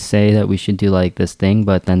 definitely say that we should do like this thing,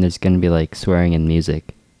 but then there's going to be like swearing and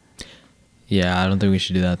music. Yeah, I don't think we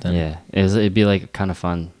should do that then. Yeah, it'd be like kind of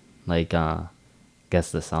fun. Like,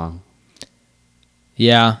 guess the song.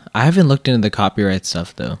 Yeah, I haven't looked into the copyright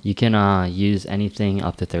stuff though. You can use anything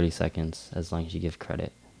up to 30 seconds as long as you give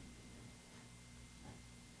credit.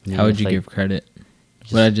 How would just, you like, give credit?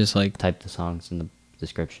 just Would I just like? type the songs in the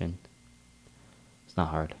description? It's not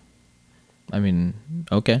hard. I mean,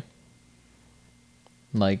 okay.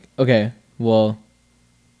 Like, okay, well,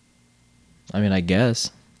 I mean, I guess.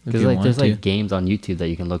 If Because you like want there's to. like games on YouTube that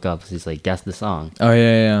you can look up. It's just like guess the song, Oh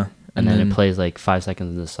yeah. and then it plays like 5 seconds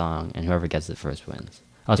of the song, and whoever gets it first wins.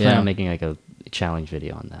 I was planning Yeah. on making like a challenge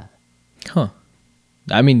video on that. Huh.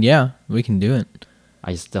 I mean, yeah, we can do it.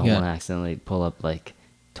 I just don't Yeah. want to accidentally pull up like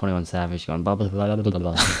 21 Savage going blah blah blah blah blah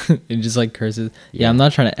blah. It just like curses. Yeah, Yeah. I'm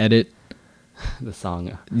not trying to edit. The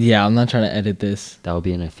song Yeah, I'm not trying to edit this. that will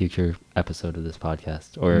be in a future episode of this podcast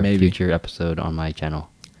or Maybe. a future episode on my channel.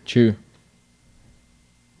 True.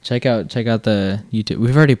 Check out the YouTube.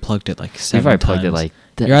 We've already plugged it like 7 We've already times. plugged it like.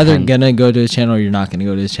 You're either gonna go to his channel or you're not gonna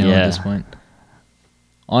go to his channel at this Yeah. point.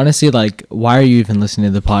 Honestly, like, why are you even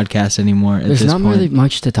listening to the podcast anymore at There's this not point? really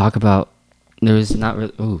much to talk about. There's not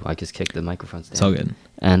really. Ooh, I just kicked the microphone stand. It's all good.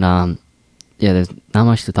 And yeah, there's not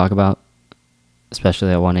much to talk about,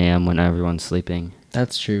 especially at 1 a.m. when everyone's sleeping.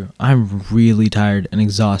 That's true. I'm really tired and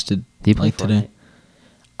exhausted. Do you play like today.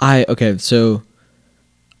 Fortnite? Okay, so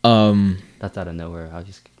That's out of nowhere. I was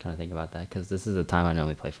just kind of thinking about that because this is the time I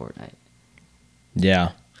normally play Fortnite.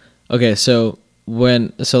 yeah. Okay, so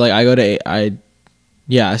like I go to 8,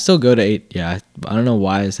 I still go to 8. Yeah, I don't know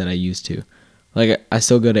why I said I used to. Like, I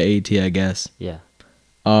still go to AT, I guess. Yeah,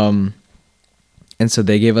 And so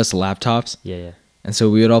they gave us laptops, yeah. and so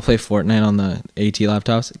we would all play Fortnite on the AT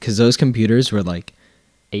laptops because those computers were like,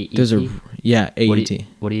 AET? those are, yeah, AET.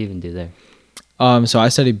 What do you even do there? So I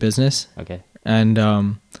studied business, Okay. and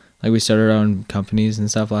like we started our own companies and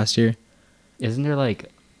stuff last year. Isn't there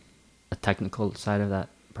like a technical side of that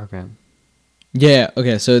program? Yeah,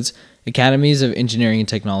 okay, so it's Academies of Engineering and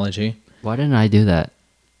Technology. Why didn't I do that?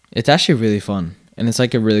 It's actually really fun, and it's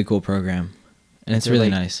like a really cool program, and it's there, really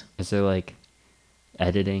like- nice. Is there like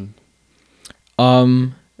editing?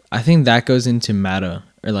 I think that goes into Mata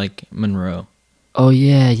or like Monroe. Oh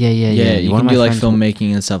yeah. Yeah, you One can of do my like friends-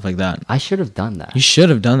 filmmaking and stuff like that. I should have done that. You should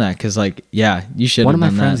have done that because, like, yeah, you should One have of my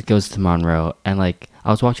done friends that. goes to Monroe, and like I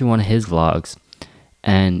was watching one of his vlogs,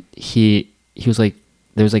 and he was like,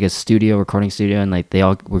 there was like a recording studio, and like they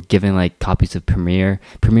all were given like copies of Premiere.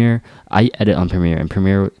 I edit on Premiere, and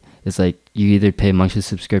Premiere is like you either pay a monthly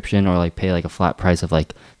subscription or like pay like a flat price of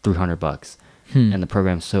like $300, and the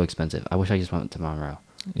program's so expensive. I wish I just went to Monroe.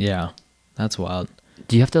 Yeah, that's wild.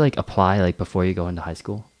 Do you have to like apply like before you go into high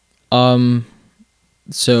school?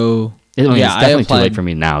 So I mean, yeah, it's definitely too applied. late for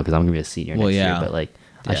me now because I'm gonna be a senior Well, next yeah. year. But like,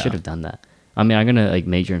 I Yeah. should have done that. I mean, I'm gonna like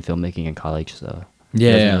major in filmmaking in college, so it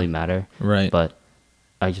Yeah, doesn't yeah. really matter. Right. But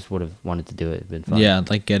I just would have wanted to do it. It'd been fun. Yeah,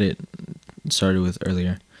 like get it started with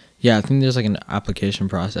earlier. Yeah, I think there's like an application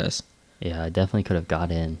process. Yeah, I definitely could have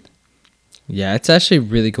got in. Yeah, it's actually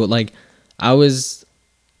really cool. Like, I was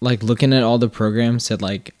like looking at all the programs that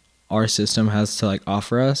like our system has to like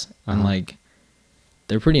offer us, and Uh-huh. like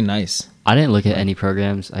they're pretty nice. I didn't look at any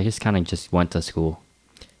programs. I just kind of just went to school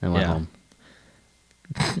and went Yeah. home.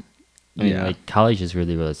 I mean, Yeah. like college is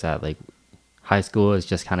really, really sad. Like high school is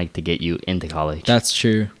just kind of to get you into college. That's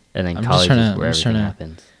true. and then I'm just college trying is to- where I'm just everything trying to-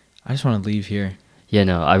 happens. I just want to leave here. Yeah,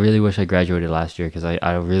 no, I really wish I graduated last year because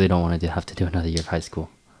I really don't want to have to do another year of high school.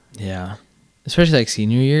 Yeah. Especially like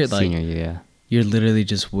senior year, like Senior year, yeah. you're literally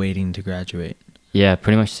just waiting to graduate. Yeah,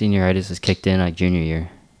 pretty much senioritis is kicked in like junior year.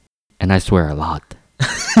 And I swear a lot.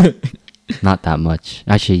 Not that much.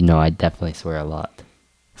 Actually, no, I definitely swear a lot.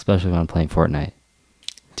 Especially when I'm playing Fortnite.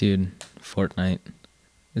 Dude, Fortnite.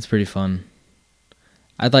 It's pretty fun.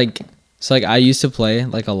 I used to play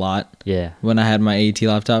like a lot Yeah. when I had my AT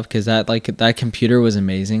laptop because that computer was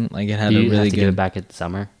amazing. Like it had Do a you really have to good. give it back at the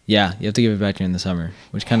summer? Yeah, you have to give it back during the summer,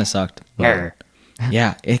 which kind of sucked. But Grr.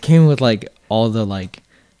 yeah, it came with like all the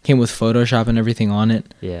came with Photoshop and everything on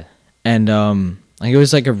it, Yeah. and like it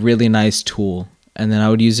was like a really nice tool. And then I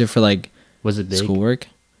would use it for like Was it big? schoolwork.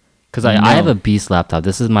 Because I No. have a beast laptop.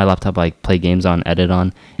 This is my laptop I play games on, edit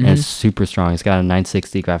on, and Mhm. it's super strong. It's got a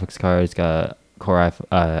 960 graphics card. It's got a Core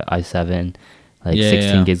i7, like Yeah,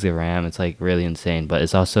 16 yeah. gigs of RAM. It's like really insane. But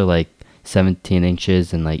it's also like 17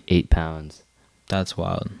 inches and like 8 pounds. That's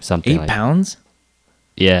wild. Something 8 like pounds?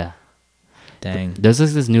 Yeah. Dang. There's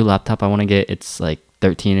this new laptop I want to get. It's like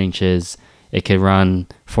 13 inches. It could run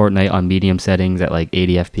Fortnite on medium settings at like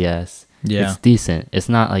 80 FPS. Yeah. It's decent. It's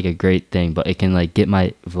not like a great thing, but it can like get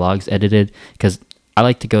my vlogs edited because I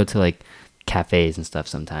like to go to like cafes and stuff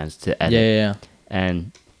sometimes to edit. Yeah.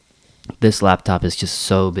 And this laptop is just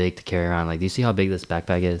so big to carry around. Like, do you see how big this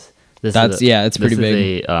backpack is? It's pretty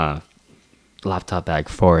big. A laptop bag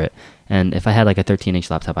for it. And if I had like a 13-inch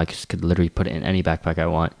laptop, I could literally put it in any backpack I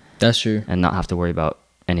want That's true. and not have to worry about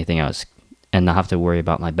anything else, and not have to worry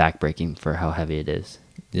about my back breaking for how heavy it is.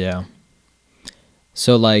 Yeah.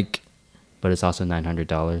 So like, But it's also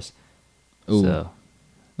 $900. ooh, So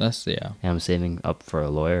that's I'm saving up for a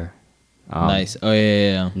lawyer. nice. Oh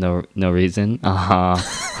yeah. No reason.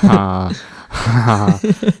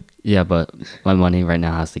 Yeah, but my money right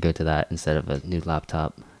now has to go to that instead of a new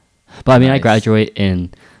laptop. But I mean, I Nice. graduate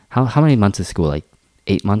in how many months is school? Like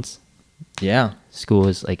 8 months. Yeah. School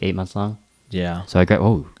is like 8 months long. Yeah. So I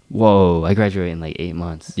graduate in like 8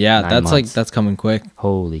 months. Yeah. 9 That's months. that's coming quick.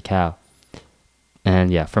 Holy cow.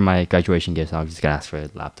 And yeah, for my graduation gifts, I'm just gonna ask for a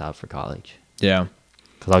laptop for college. Yeah.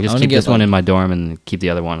 Cause I'll I just wanna keep get, this one like- in my dorm and keep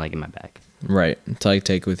the other one like in my bag. Right. To like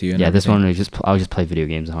take with you. And Yeah, this everything. one is I'll just play video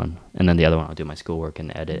games on, and then the other one I'll do my schoolwork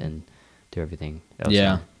and edit and do everything else.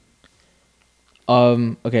 Yeah.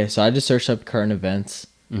 Okay. So I just searched up current events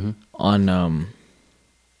Mm-hmm. on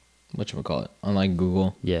whatchamacallit, on like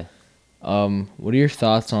Google. Yeah. What are your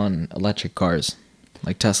thoughts on electric cars,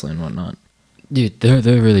 like Tesla and whatnot? Dude, they're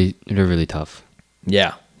really tough.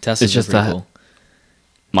 Yeah. Tesla's It's just pretty that- cool.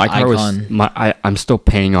 My car Icon. I'm still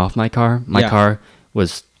paying off my car. My Yeah. car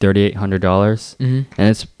was $3,800, Mhm. and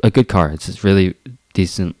it's a good car. It's just really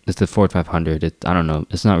decent. It's the Ford 500. I don't know.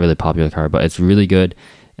 It's not really a popular car, but it's really good.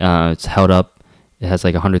 It's held up. It has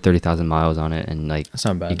like 130,000 miles on it, and like That's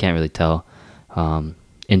not bad. you can't really tell.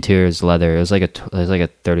 Interior is leather. It was like a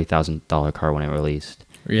 $30,000 car when it released.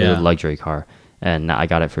 It Yeah. was a luxury car, and I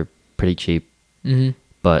got it for pretty cheap. Mhm.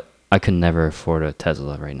 But I could never afford a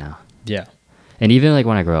Tesla right now. Yeah. And even like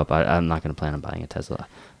when I grow up, I'm not gonna plan on buying a Tesla.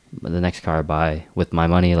 But the next car I buy with my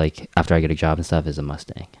money, like after I get a job and stuff, is a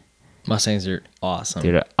Mustang. Mustangs are awesome.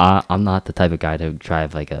 Dude, I'm not the type of guy to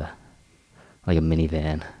drive like a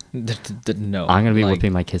minivan. No. I'm gonna be like,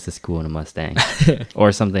 whipping my kids to school in a Mustang,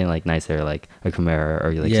 or something like nicer, like a Camaro,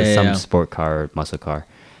 or like Yeah, just some yeah. sport car or muscle car.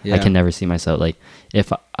 Yeah. I can never see myself like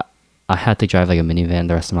if I had to drive like a minivan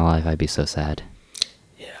the rest of my life, I'd be so sad.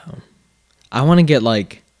 I want to get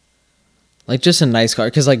like just a nice car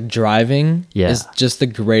because like driving Yeah. is just the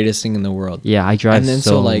greatest thing in the world. Yeah, I drive And then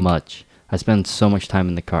so like much. I spend so much time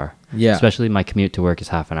in the car. Yeah. Especially my commute to work is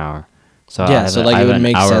half an hour. So Yeah, I have, so, a, like, I it have would an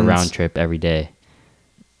make hour sense. round trip every day.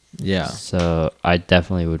 Yeah. So I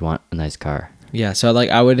definitely would want a nice car. Yeah. So like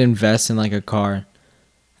I would invest in like a car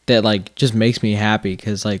that like just makes me happy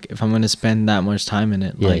because like if I'm gonna spend that much time in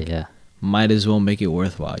it, Yeah, like yeah. might as well make it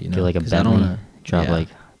worthwhile. You know, Get like a 'Cause I don't Bentley, wanna- drop yeah. like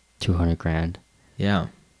 200 grand. Yeah.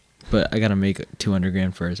 But I gotta make 200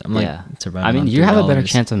 grand first. I'm like, Yeah. surviving I mean, on you have a better $3.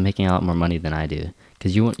 chance of making a lot more money than I do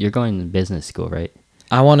because you're going to business school, right?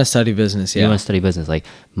 I want to study business. You Yeah. want to study business. Like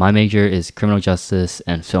my major is criminal justice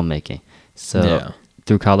and filmmaking. So Yeah.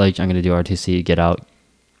 through college, I'm going to do RTC, get out,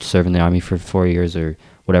 serve in the army for 4 years or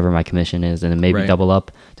whatever my commission is, and then maybe Right. double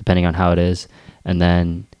up depending on how it is, and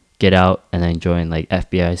then get out and then join like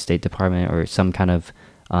FBI, State Department, or some kind of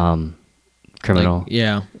criminal. Like,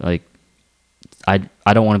 yeah. Like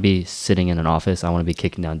I don't want to be sitting in an office. I want to be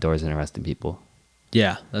kicking down doors and arresting people.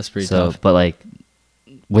 Yeah. That's pretty So, tough. but like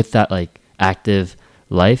with that like active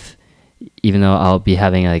life, even though I'll be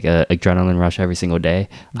having like a adrenaline rush every single day,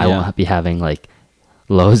 I Yeah. won't be having like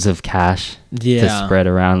loads of cash to Yeah. spread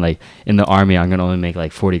around. Like in the army, I'm gonna only make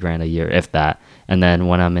like 40 grand a year, if that. And then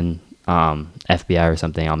when I'm in FBI or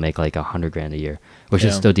something, I'll make like 100 grand a year, which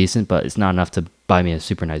is Yeah. still decent, but it's not enough to buy me a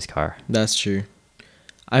super nice car. That's true.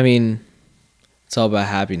 I mean, it's all about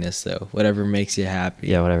happiness, though. Whatever makes you happy.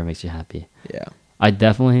 Yeah, whatever makes you happy. Yeah. I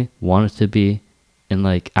definitely wanted to be in,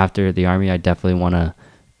 like, after the army, I definitely want to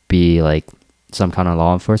be like some kind of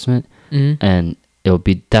law enforcement, Mm-hmm. and it'll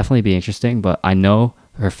be definitely be interesting. But I know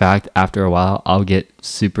for a fact after a while I'll get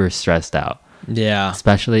super stressed out, Yeah.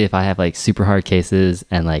 especially if I have like super hard cases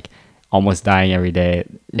and like almost dying every day.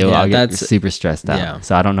 I'll get super stressed out. yeah.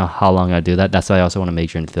 So I don't know how long I do that. That's why I also want to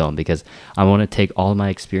major in film, because I want to take all my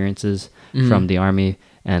experiences from the army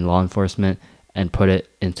and law enforcement and put it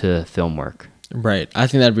into film work. Right. I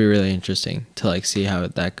think that'd be really interesting to like see how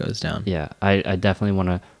that goes down. Yeah, I definitely want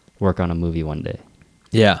to work on a movie one day.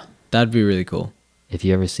 Yeah. That'd be really cool. If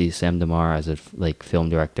you ever see Sam Damar as a like film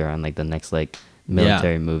director on like the next like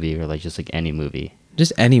military movie or like just like any movie,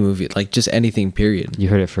 Just any movie, like just anything, period. you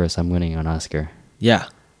heard it first. I'm winning an Oscar. Yeah.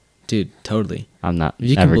 Dude, totally. I'm not If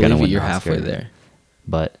you can ever gonna believe win it, you're an Oscar, halfway there.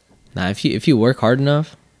 But Nah, if you work hard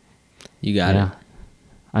enough, you got yeah,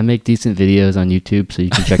 I make decent videos on YouTube, so you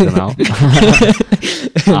can check them out. it.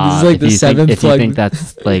 This is like the seventh if you plug. think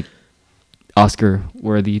that's like Oscar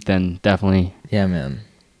worthy, then definitely Yeah, man.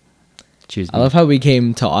 choose I me. love how we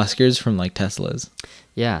came to Oscars from like Teslas.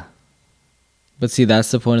 Yeah, But see,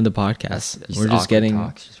 that's the point of the podcast. We're just awkward getting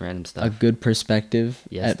talks, just random a stuff. good perspective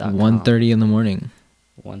Yes, at .com. 1:30 in the morning.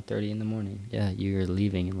 1:30 in the morning. Yeah, you're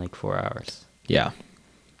leaving in like 4 hours, Yeah,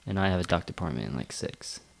 and I have a doctor appointment in like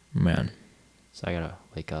 6. man. So I gotta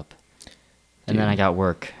wake up. And then Dude. I got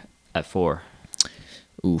work at 4.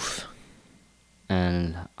 Oof,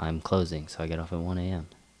 And I'm closing, so I get off at 1 a.m.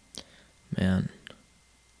 man.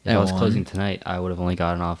 If At I was 1? closing tonight, I would have only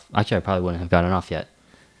gotten off. Actually, I probably wouldn't have gotten off yet.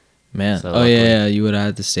 Man. So Oh yeah, luckily- yeah, you would have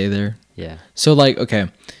had to stay there. Yeah. So like, okay,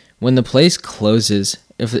 when the place closes,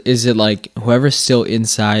 is it like whoever's still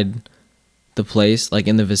inside the place, like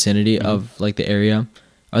in the vicinity of like the area,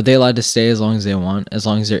 are they allowed to stay as long as they want, as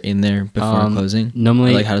long as they're in there before closing?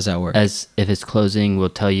 Normally, Or, like, how does that work? As if it's closing, we'll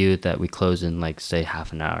tell you that we close in like say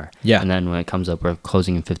half an hour. Yeah. And then when it comes up, we're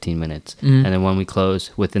closing in 15 minutes. Mhm. And then when we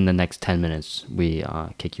close, within the next 10 minutes, we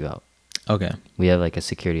kick you out. Okay. We have like a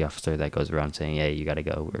security officer that goes around saying, "Hey, you gotta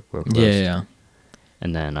go. We're closed." Yeah, yeah.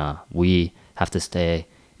 And then we have to stay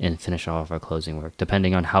and finish off our closing work.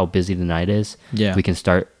 Depending on how busy the night is, Yeah. we can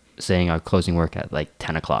start saying our closing work at like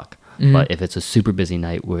 10 o'clock. Mhm. But if it's a super busy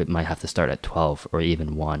night, we might have to start at 12 or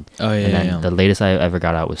even 1. Oh, yeah, And then yeah. the latest I ever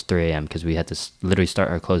got out was 3 a.m. because we had to literally start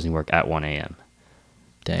our closing work at 1 a.m.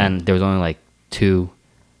 Dang. And there was only like 2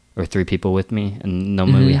 or 3 people with me. And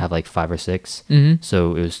normally we Mhm. have like 5 or 6. Mhm.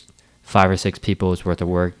 So it was 5 or 6 people's worth of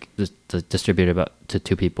work distributed about to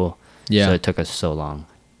 2 people. Yeah. So it took us so long.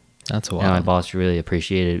 That's And my wild. boss really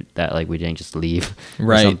appreciated that, like, we didn't just leave or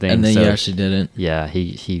Right. something. And then so, you actually didn't. yeah,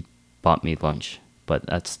 he bought me lunch, but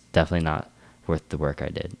that's definitely not worth the work I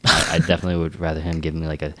did. I definitely would rather him give me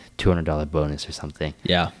like a $200 bonus or something.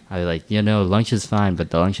 Yeah. I'd be like, lunch is fine, but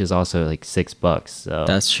the lunch is also like $6. So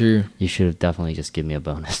That's true. you should have definitely just given me a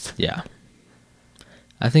bonus. Yeah.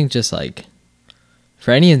 I think just like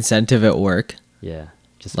for any incentive at work, Yeah,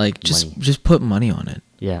 just like money. just put money on it,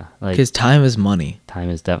 Yeah, like because time is money. time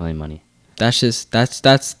is definitely money. That's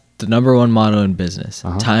the number one motto in business.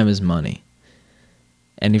 Uh-huh. Time is money.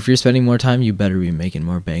 And if you're spending more time, you better be making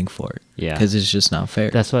more bang for it. Yeah. Because it's just not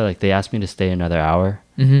fair. That's why, like, they asked me to stay another hour,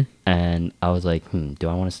 Mm-hmm. and I was like, do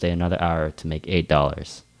I want to stay another hour to make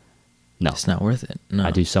 $8? No, It's not worth it. No.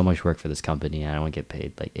 I do so much work for this company, and I want to get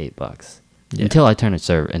paid like $8 Yeah. until I turn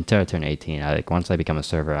 18. Once I become a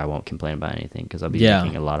server, I won't complain about anything because I'll be Yeah.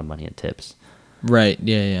 making a lot of money in tips. Right.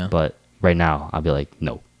 Yeah. Yeah. But right now, I'll be like,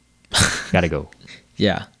 no, gotta go.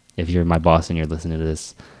 yeah. If you're my boss and you're listening to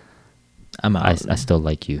this, I'm out. I still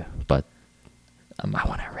like you, but I'm I out.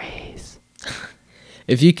 want to raise.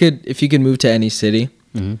 If you could move to any city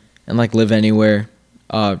Mm-hmm. and like live anywhere,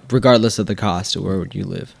 regardless of the cost, where would you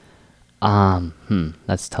live?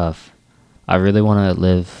 That's tough. I really want to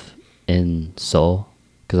live in Seoul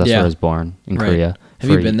because that's Yeah. where I was born in Right. Korea. Have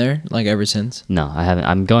you been there like ever since? No, I haven't.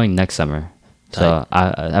 I'm going next summer. So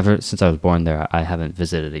ever since I was born there, I haven't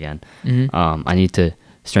visited again. Mm-hmm. I need to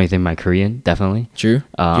strengthen my Korean, definitely. True.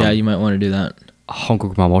 Um, yeah, you might want to do that.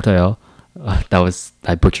 한국말 못해요.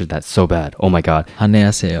 I butchered that so bad. Oh my god.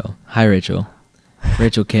 안녕하세요. Hi, Rachel.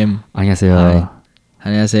 Rachel Kim. 안녕하세요. Hi.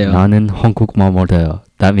 안녕하세요. 나는 한국말 못해요.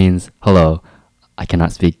 That means hello. I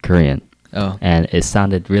cannot speak Korean. Oh. And it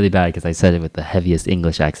sounded really bad because I said it with the heaviest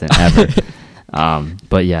English accent ever.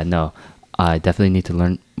 But yeah, no. I definitely need to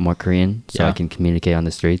learn more Korean so I Yeah. can communicate on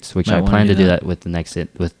the streets, which Might I wanna plan do to do that.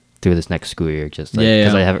 that with through this next school year, just like Yeah,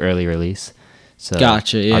 because yeah. I have early release. So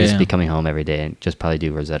Gotcha, yeah, I'll just be yeah. coming home every day and just probably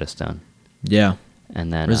do Rosetta Stone, Yeah.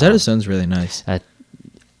 and then Rosetta Stone's really nice.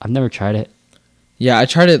 I've never tried it. Yeah, I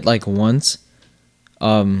tried it like once,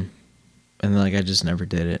 and then like I just never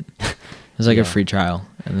did it. It was like Yeah. a free trial,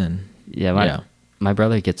 and then Yeah, yeah. my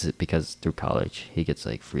brother gets it because through college he gets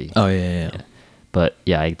like free. Oh yeah. Yeah. But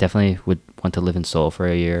yeah, I definitely would want to live in Seoul for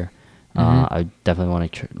a year. Mhm. I definitely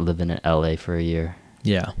want to live in LA for a year.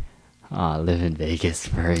 Yeah. Live in Vegas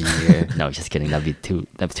for a year. No, just kidding. That'd be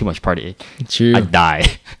too much party. True. I'd die.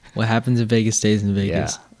 What happens in Vegas stays in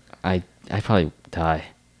Vegas. Yeah, I probably die.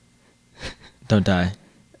 Don't die.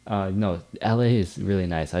 No, LA is really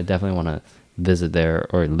nice. I definitely want to visit there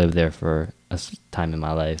or live there for time in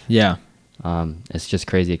my life. Yeah, It's just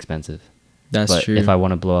crazy expensive. that's But true. if I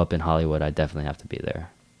want to blow up in Hollywood, I definitely have to be there.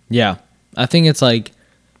 Yeah, I think it's like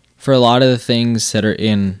for a lot of the things that are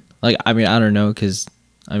in like I mean I don't know because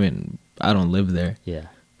I mean I don't live there, Yeah.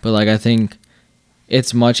 but like I think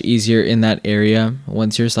it's much easier in that area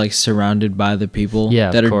once you're like surrounded by the people Yeah,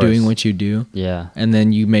 of that are doing course. what you do, Yeah. and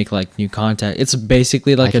then you make like new contact. It's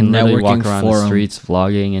basically like I a can literally networking walk around forum. the streets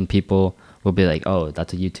vlogging, and people will be like, "Oh,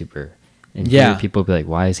 that's a YouTuber," and Yeah. people will be like,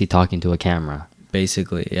 "Why is he talking to a camera?"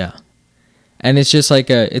 Basically, yeah, and it's just like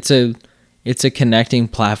it's a connecting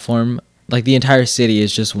platform. Like the entire city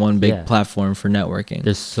is just one big Yeah. platform for networking.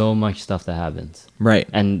 There's so much stuff that happens, Right.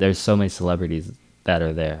 and there's so many celebrities that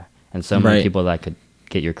are there, and so many Right. people that could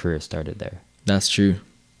get your career started there. That's true.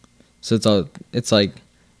 So it's like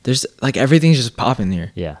there's like everything's just popping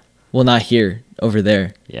here. Yeah. Well, not here, over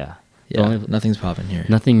there. Yeah. The Yeah, only- nothing's popping here.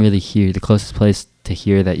 Nothing really here. The closest place to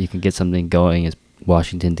here that you can get something going is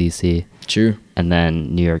Washington D.C. True. and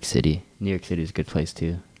then New York City. New York City is a good place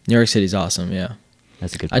too. New York City's awesome. Yeah,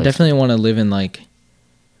 That's a good I place. definitely want to live in like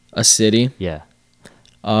a city. Yeah.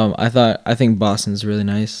 I think Boston's really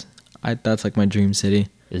nice. That's like my dream city.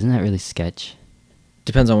 Isn't that really sketch?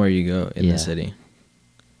 Depends on where you go in Yeah. the city.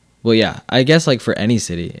 Well, yeah, I guess like for any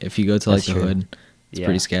city, if you go to like That's the true. hood, it's Yeah.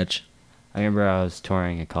 pretty sketch. I remember I was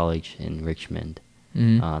touring a college in Richmond,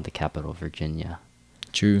 Mhm. the capital of Virginia,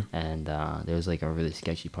 True. and there was like a really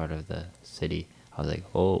sketchy part of the city. I was like,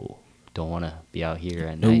 oh, don't want to be out here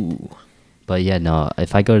at night. No. But yeah, no,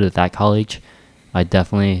 if I go to that college, I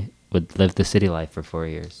definitely would live the city life for 4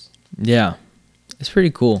 years. Yeah, it's pretty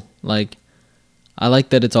cool. Like, I like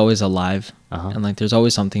that it's always alive, Uh-huh. and like there's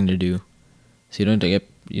always something to do, so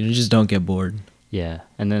you just don't get bored. Yeah,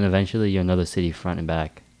 and then eventually you'll know the city front and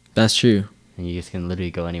back, That's true. and you just can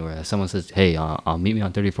literally go anywhere. If someone says, hey, I'll meet me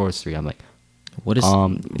on 34th Street, I'm like, What is?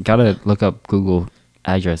 gotta look up Google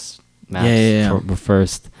address maps Yeah.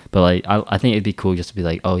 first. But like, I think it'd be cool just to be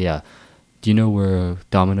like, oh yeah, do you know where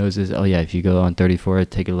Domino's is? Oh yeah, if you go on 34,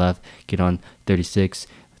 take a left, get on 36,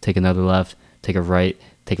 take another left, take a right,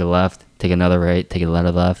 take a left, take another right, take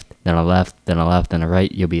another left, then a left, then a left, then a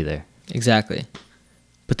right. You'll be there. Exactly.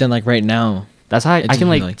 But then like right now, That's how I It can just be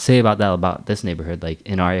like like- say about this neighborhood, like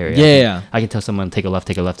in our area. Yeah. I can tell someone take a left,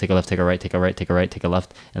 take a left, take a left, take a right, take a right, take a right, take a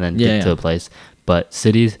left, and then Yeah, get to yeah. a place. But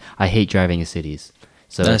cities, I hate driving in cities.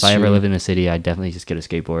 So That's if I ever true. live in a city, I definitely just get a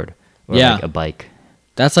skateboard or Yeah. like a bike.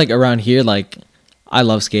 that's like around here. Like, I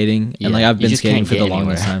love skating, Yeah, and like I've you been just skating can't for the get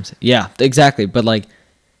longest anywhere. times. Yeah, exactly. But like,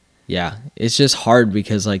 yeah, it's just hard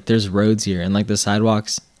because like there's roads here, and like the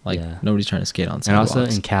sidewalks, like Yeah. nobody's trying to skate on And sidewalks.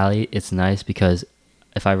 also in Cali, it's nice because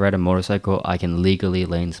if I ride a motorcycle, I can legally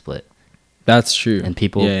lane split, That's true. and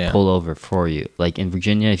people Yeah. pull over for you. Like in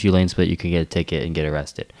Virginia, if you lane split, you can get a ticket and get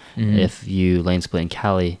arrested. Mhm. If you lane split in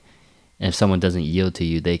Cali, and if someone doesn't yield to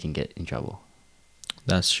you, they can get in trouble.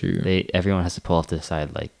 That's true. Everyone has to pull off to the side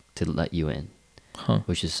like to let you in, Huh.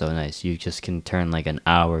 which is so nice. You just can turn like an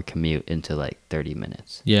hour commute into like 30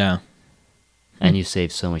 minutes, Yeah. and you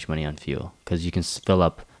save so much money on fuel because you can fill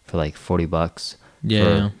up for like $40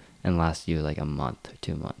 Yeah. and last you like a month or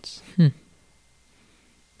 2 months.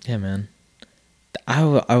 Yeah, man.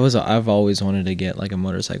 I've always wanted to get like a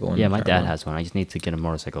motorcycle. when Yeah, I my got dad one. has one. I just need to get a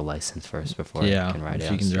motorcycle license first before Yeah, I can ride it. if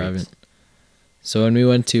on you can the drive it. streets. So when we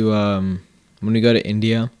went to when we go to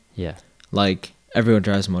India, Yeah, like everyone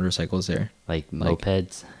drives motorcycles there. like Like-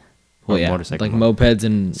 mopeds. Well, Or yeah, motorcycle like mo- mopeds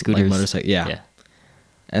and Scooters. like motorcycle. Yeah. Yeah.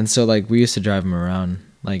 And so like we used to drive them around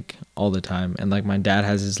like all the time, and like my dad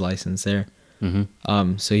has his license there.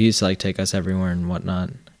 Mm-hmm. So he used to like take us everywhere and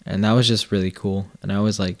whatnot, and that was just really cool. And I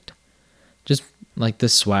always liked just like the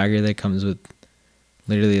swagger that comes with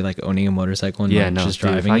literally like owning a motorcycle and Yeah, like, no, just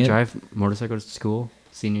dude, driving if I it. drive motorcycle to school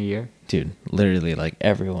senior year, Dude, literally like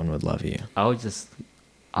everyone would love you. I would just,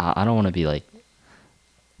 I don't want to be like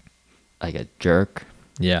a jerk,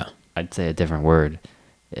 Yeah. I'd say a different word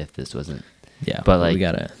if this wasn't. Yeah, But, like, we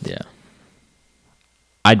gotta. Yeah.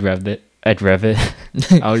 I'd rev it. I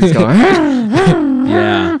would just go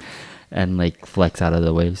Yeah, and like flex out of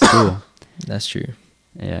the way of school. that's true.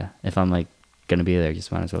 Yeah, if I'm like gonna be there,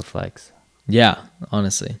 just might as well flex. Yeah,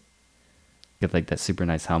 honestly. Get like that super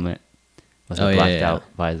nice helmet with Oh, a yeah, blacked yeah. out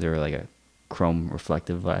visor or like a chrome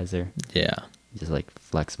reflective visor. Yeah, Just like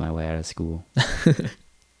flex my way out of school.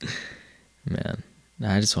 man.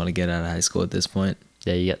 Nah, I just want to get out of high school at this point.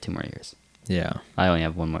 Yeah, you got 2 more years. Yeah. I only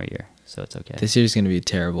have 1 more year, so it's okay. This year's gonna be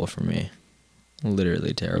terrible for me.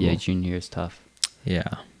 Literally terrible. Yeah, junior year is tough. Yeah.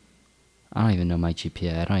 I don't even know my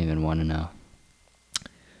GPA. I don't even want to know.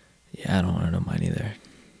 Yeah, I don't want to know mine either.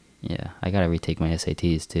 Yeah, I gotta retake my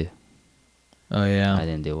SATs too. Oh yeah. I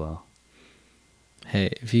didn't do well. Hey,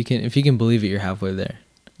 if you can believe it, you're halfway there.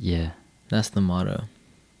 Yeah, That's the motto.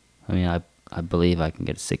 I mean, I believe I can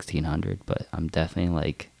get 1,600, but I'm definitely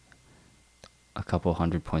like a couple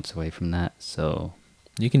 100 points away from that. So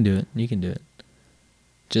You can do it. You can do it.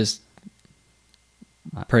 Just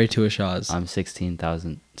pray to a Shaw's. I'm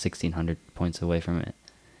 1,600 points away from it.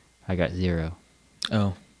 I got 0.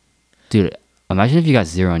 Oh, Dude, imagine if you got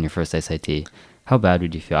 0 on your first SAT. How bad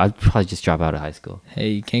would you feel? I'd probably just drop out of high school. hey,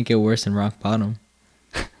 you can't get worse than rock bottom.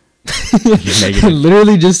 Negative.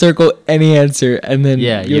 Literally just circle any answer and then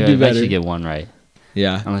Yeah, you'll you do better. eventually get 1 right,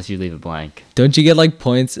 Yeah. unless you leave it blank. Don't you get like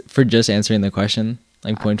points for just answering the question?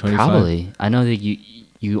 Like point 25? Probably. I know that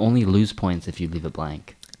you only lose points if you leave it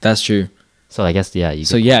blank. That's true. So I guess, yeah.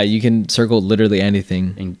 So yeah, you can circle literally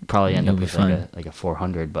anything. And probably end You'll up be with fine. like a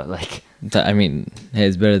 400, but like, I mean, hey,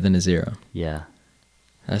 it's better than a 0. yeah.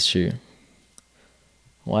 That's true.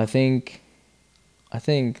 Well, I think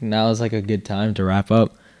now is like a good time to wrap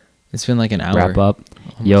up. It's been like an hour. Wrap up.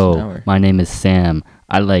 Almost an Yo, hour. my name is Sam.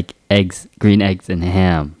 I like eggs, green eggs, and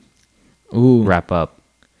ham. Ooh. Wrap up.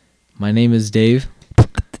 My name is Dave.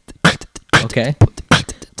 Okay.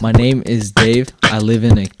 My name is Dave. I live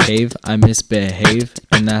in a cave. I misbehave,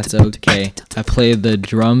 and that's okay. I play the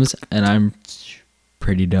drums, and I'm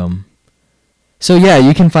pretty dumb. So yeah,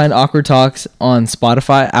 you can find Awkward Talks on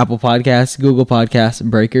Spotify, Apple Podcasts, Google Podcasts,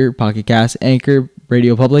 Breaker, Pocket Cast, Anchor,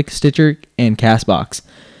 Radio Public, Stitcher, and Castbox.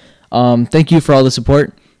 Thank you for all the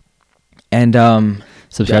support. And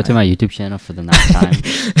Subscribe to my YouTube channel for the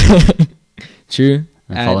 9th time. true.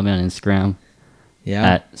 And follow me on Instagram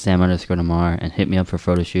Yeah. at Sam_Damar and hit me up for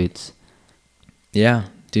photo shoots. Yeah.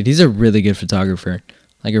 Dude, he's a really good photographer.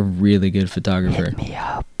 Like a really good photographer. Hit me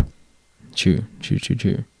up. True.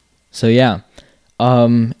 So yeah.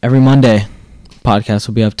 Every Monday, podcast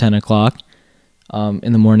will be up 10 o'clock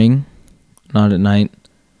in the morning, not at night.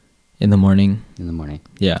 In the morning. In the morning.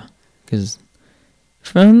 Yeah. Because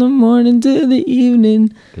from the morning to the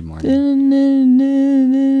evening. Good morning.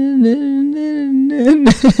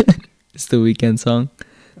 It's the Weekend song.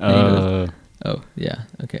 Uh, Oh, yeah.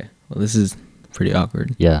 Okay. Well, this is pretty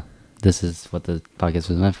awkward. yeah. This is what the podcast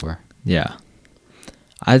was meant for. Yeah.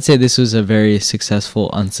 I'd say this was a very successful,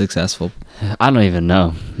 unsuccessful. I don't even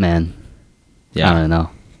know, man. Yeah. I don't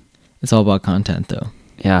know. It's all about content, though.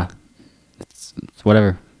 Yeah. It's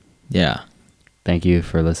whatever. Yeah. Thank you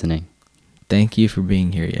for listening. Thank you for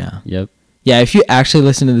being here. Yeah. Yep. Yeah. If you actually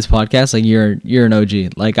listen to this podcast, like you're an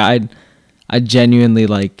OG. Like I genuinely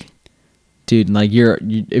like, dude. Like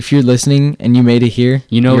if you're listening and you made it here,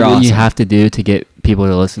 You know you're what you awesome. have to do to get people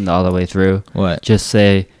to listen all the way through? What? Just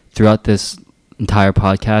say throughout this entire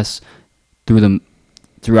podcast,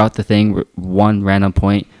 throughout the thing, one random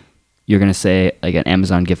point, you're gonna say like an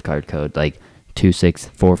Amazon gift card code, like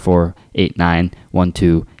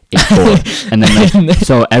 2644891284, and then like,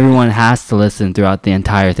 so everyone has to listen throughout the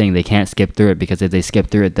entire thing. They can't skip through it because if they skip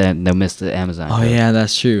through it, then they'll miss the Amazon. Oh code. yeah,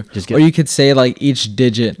 that's true. Just Or you could say like each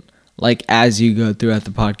digit, like as you go throughout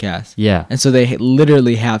the podcast. Yeah. And so they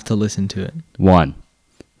literally have to listen to it, 1.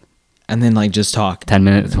 and then like just talk. 10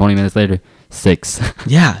 minutes, 20 minutes later, 6.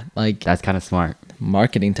 Yeah, like That's kind of smart.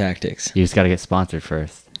 marketing tactics. You just gotta get sponsored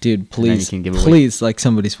first. Dude, then please, you can give away- please, like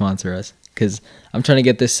somebody sponsor us, because I'm trying to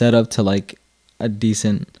get this set up to like a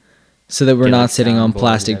decent, so that we're Get, not like, sitting on soundboards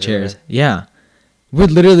plastic everywhere. chairs. Yeah, we're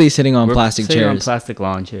literally sitting on We're plastic sitting on chairs. plastic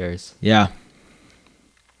lawn chairs. Yeah.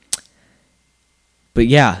 But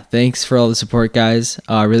yeah, thanks for all the support, guys.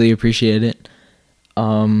 I really appreciate it.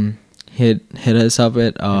 Hit us up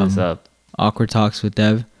at Hit us up. Awkward Talks with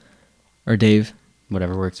Dev or Dave.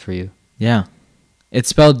 Whatever works for you. Yeah, it's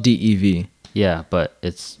spelled DEV. Yeah, but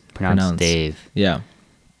it's pronounced Dave. Yeah,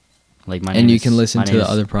 Like my and name you is- can listen my to name the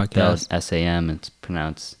is other spelled podcasts. SAM. It's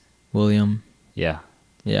pronounced William. yeah,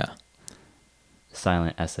 Yeah.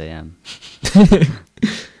 silent SAM.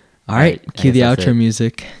 All right, I cue guess the that's outro it.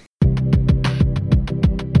 music.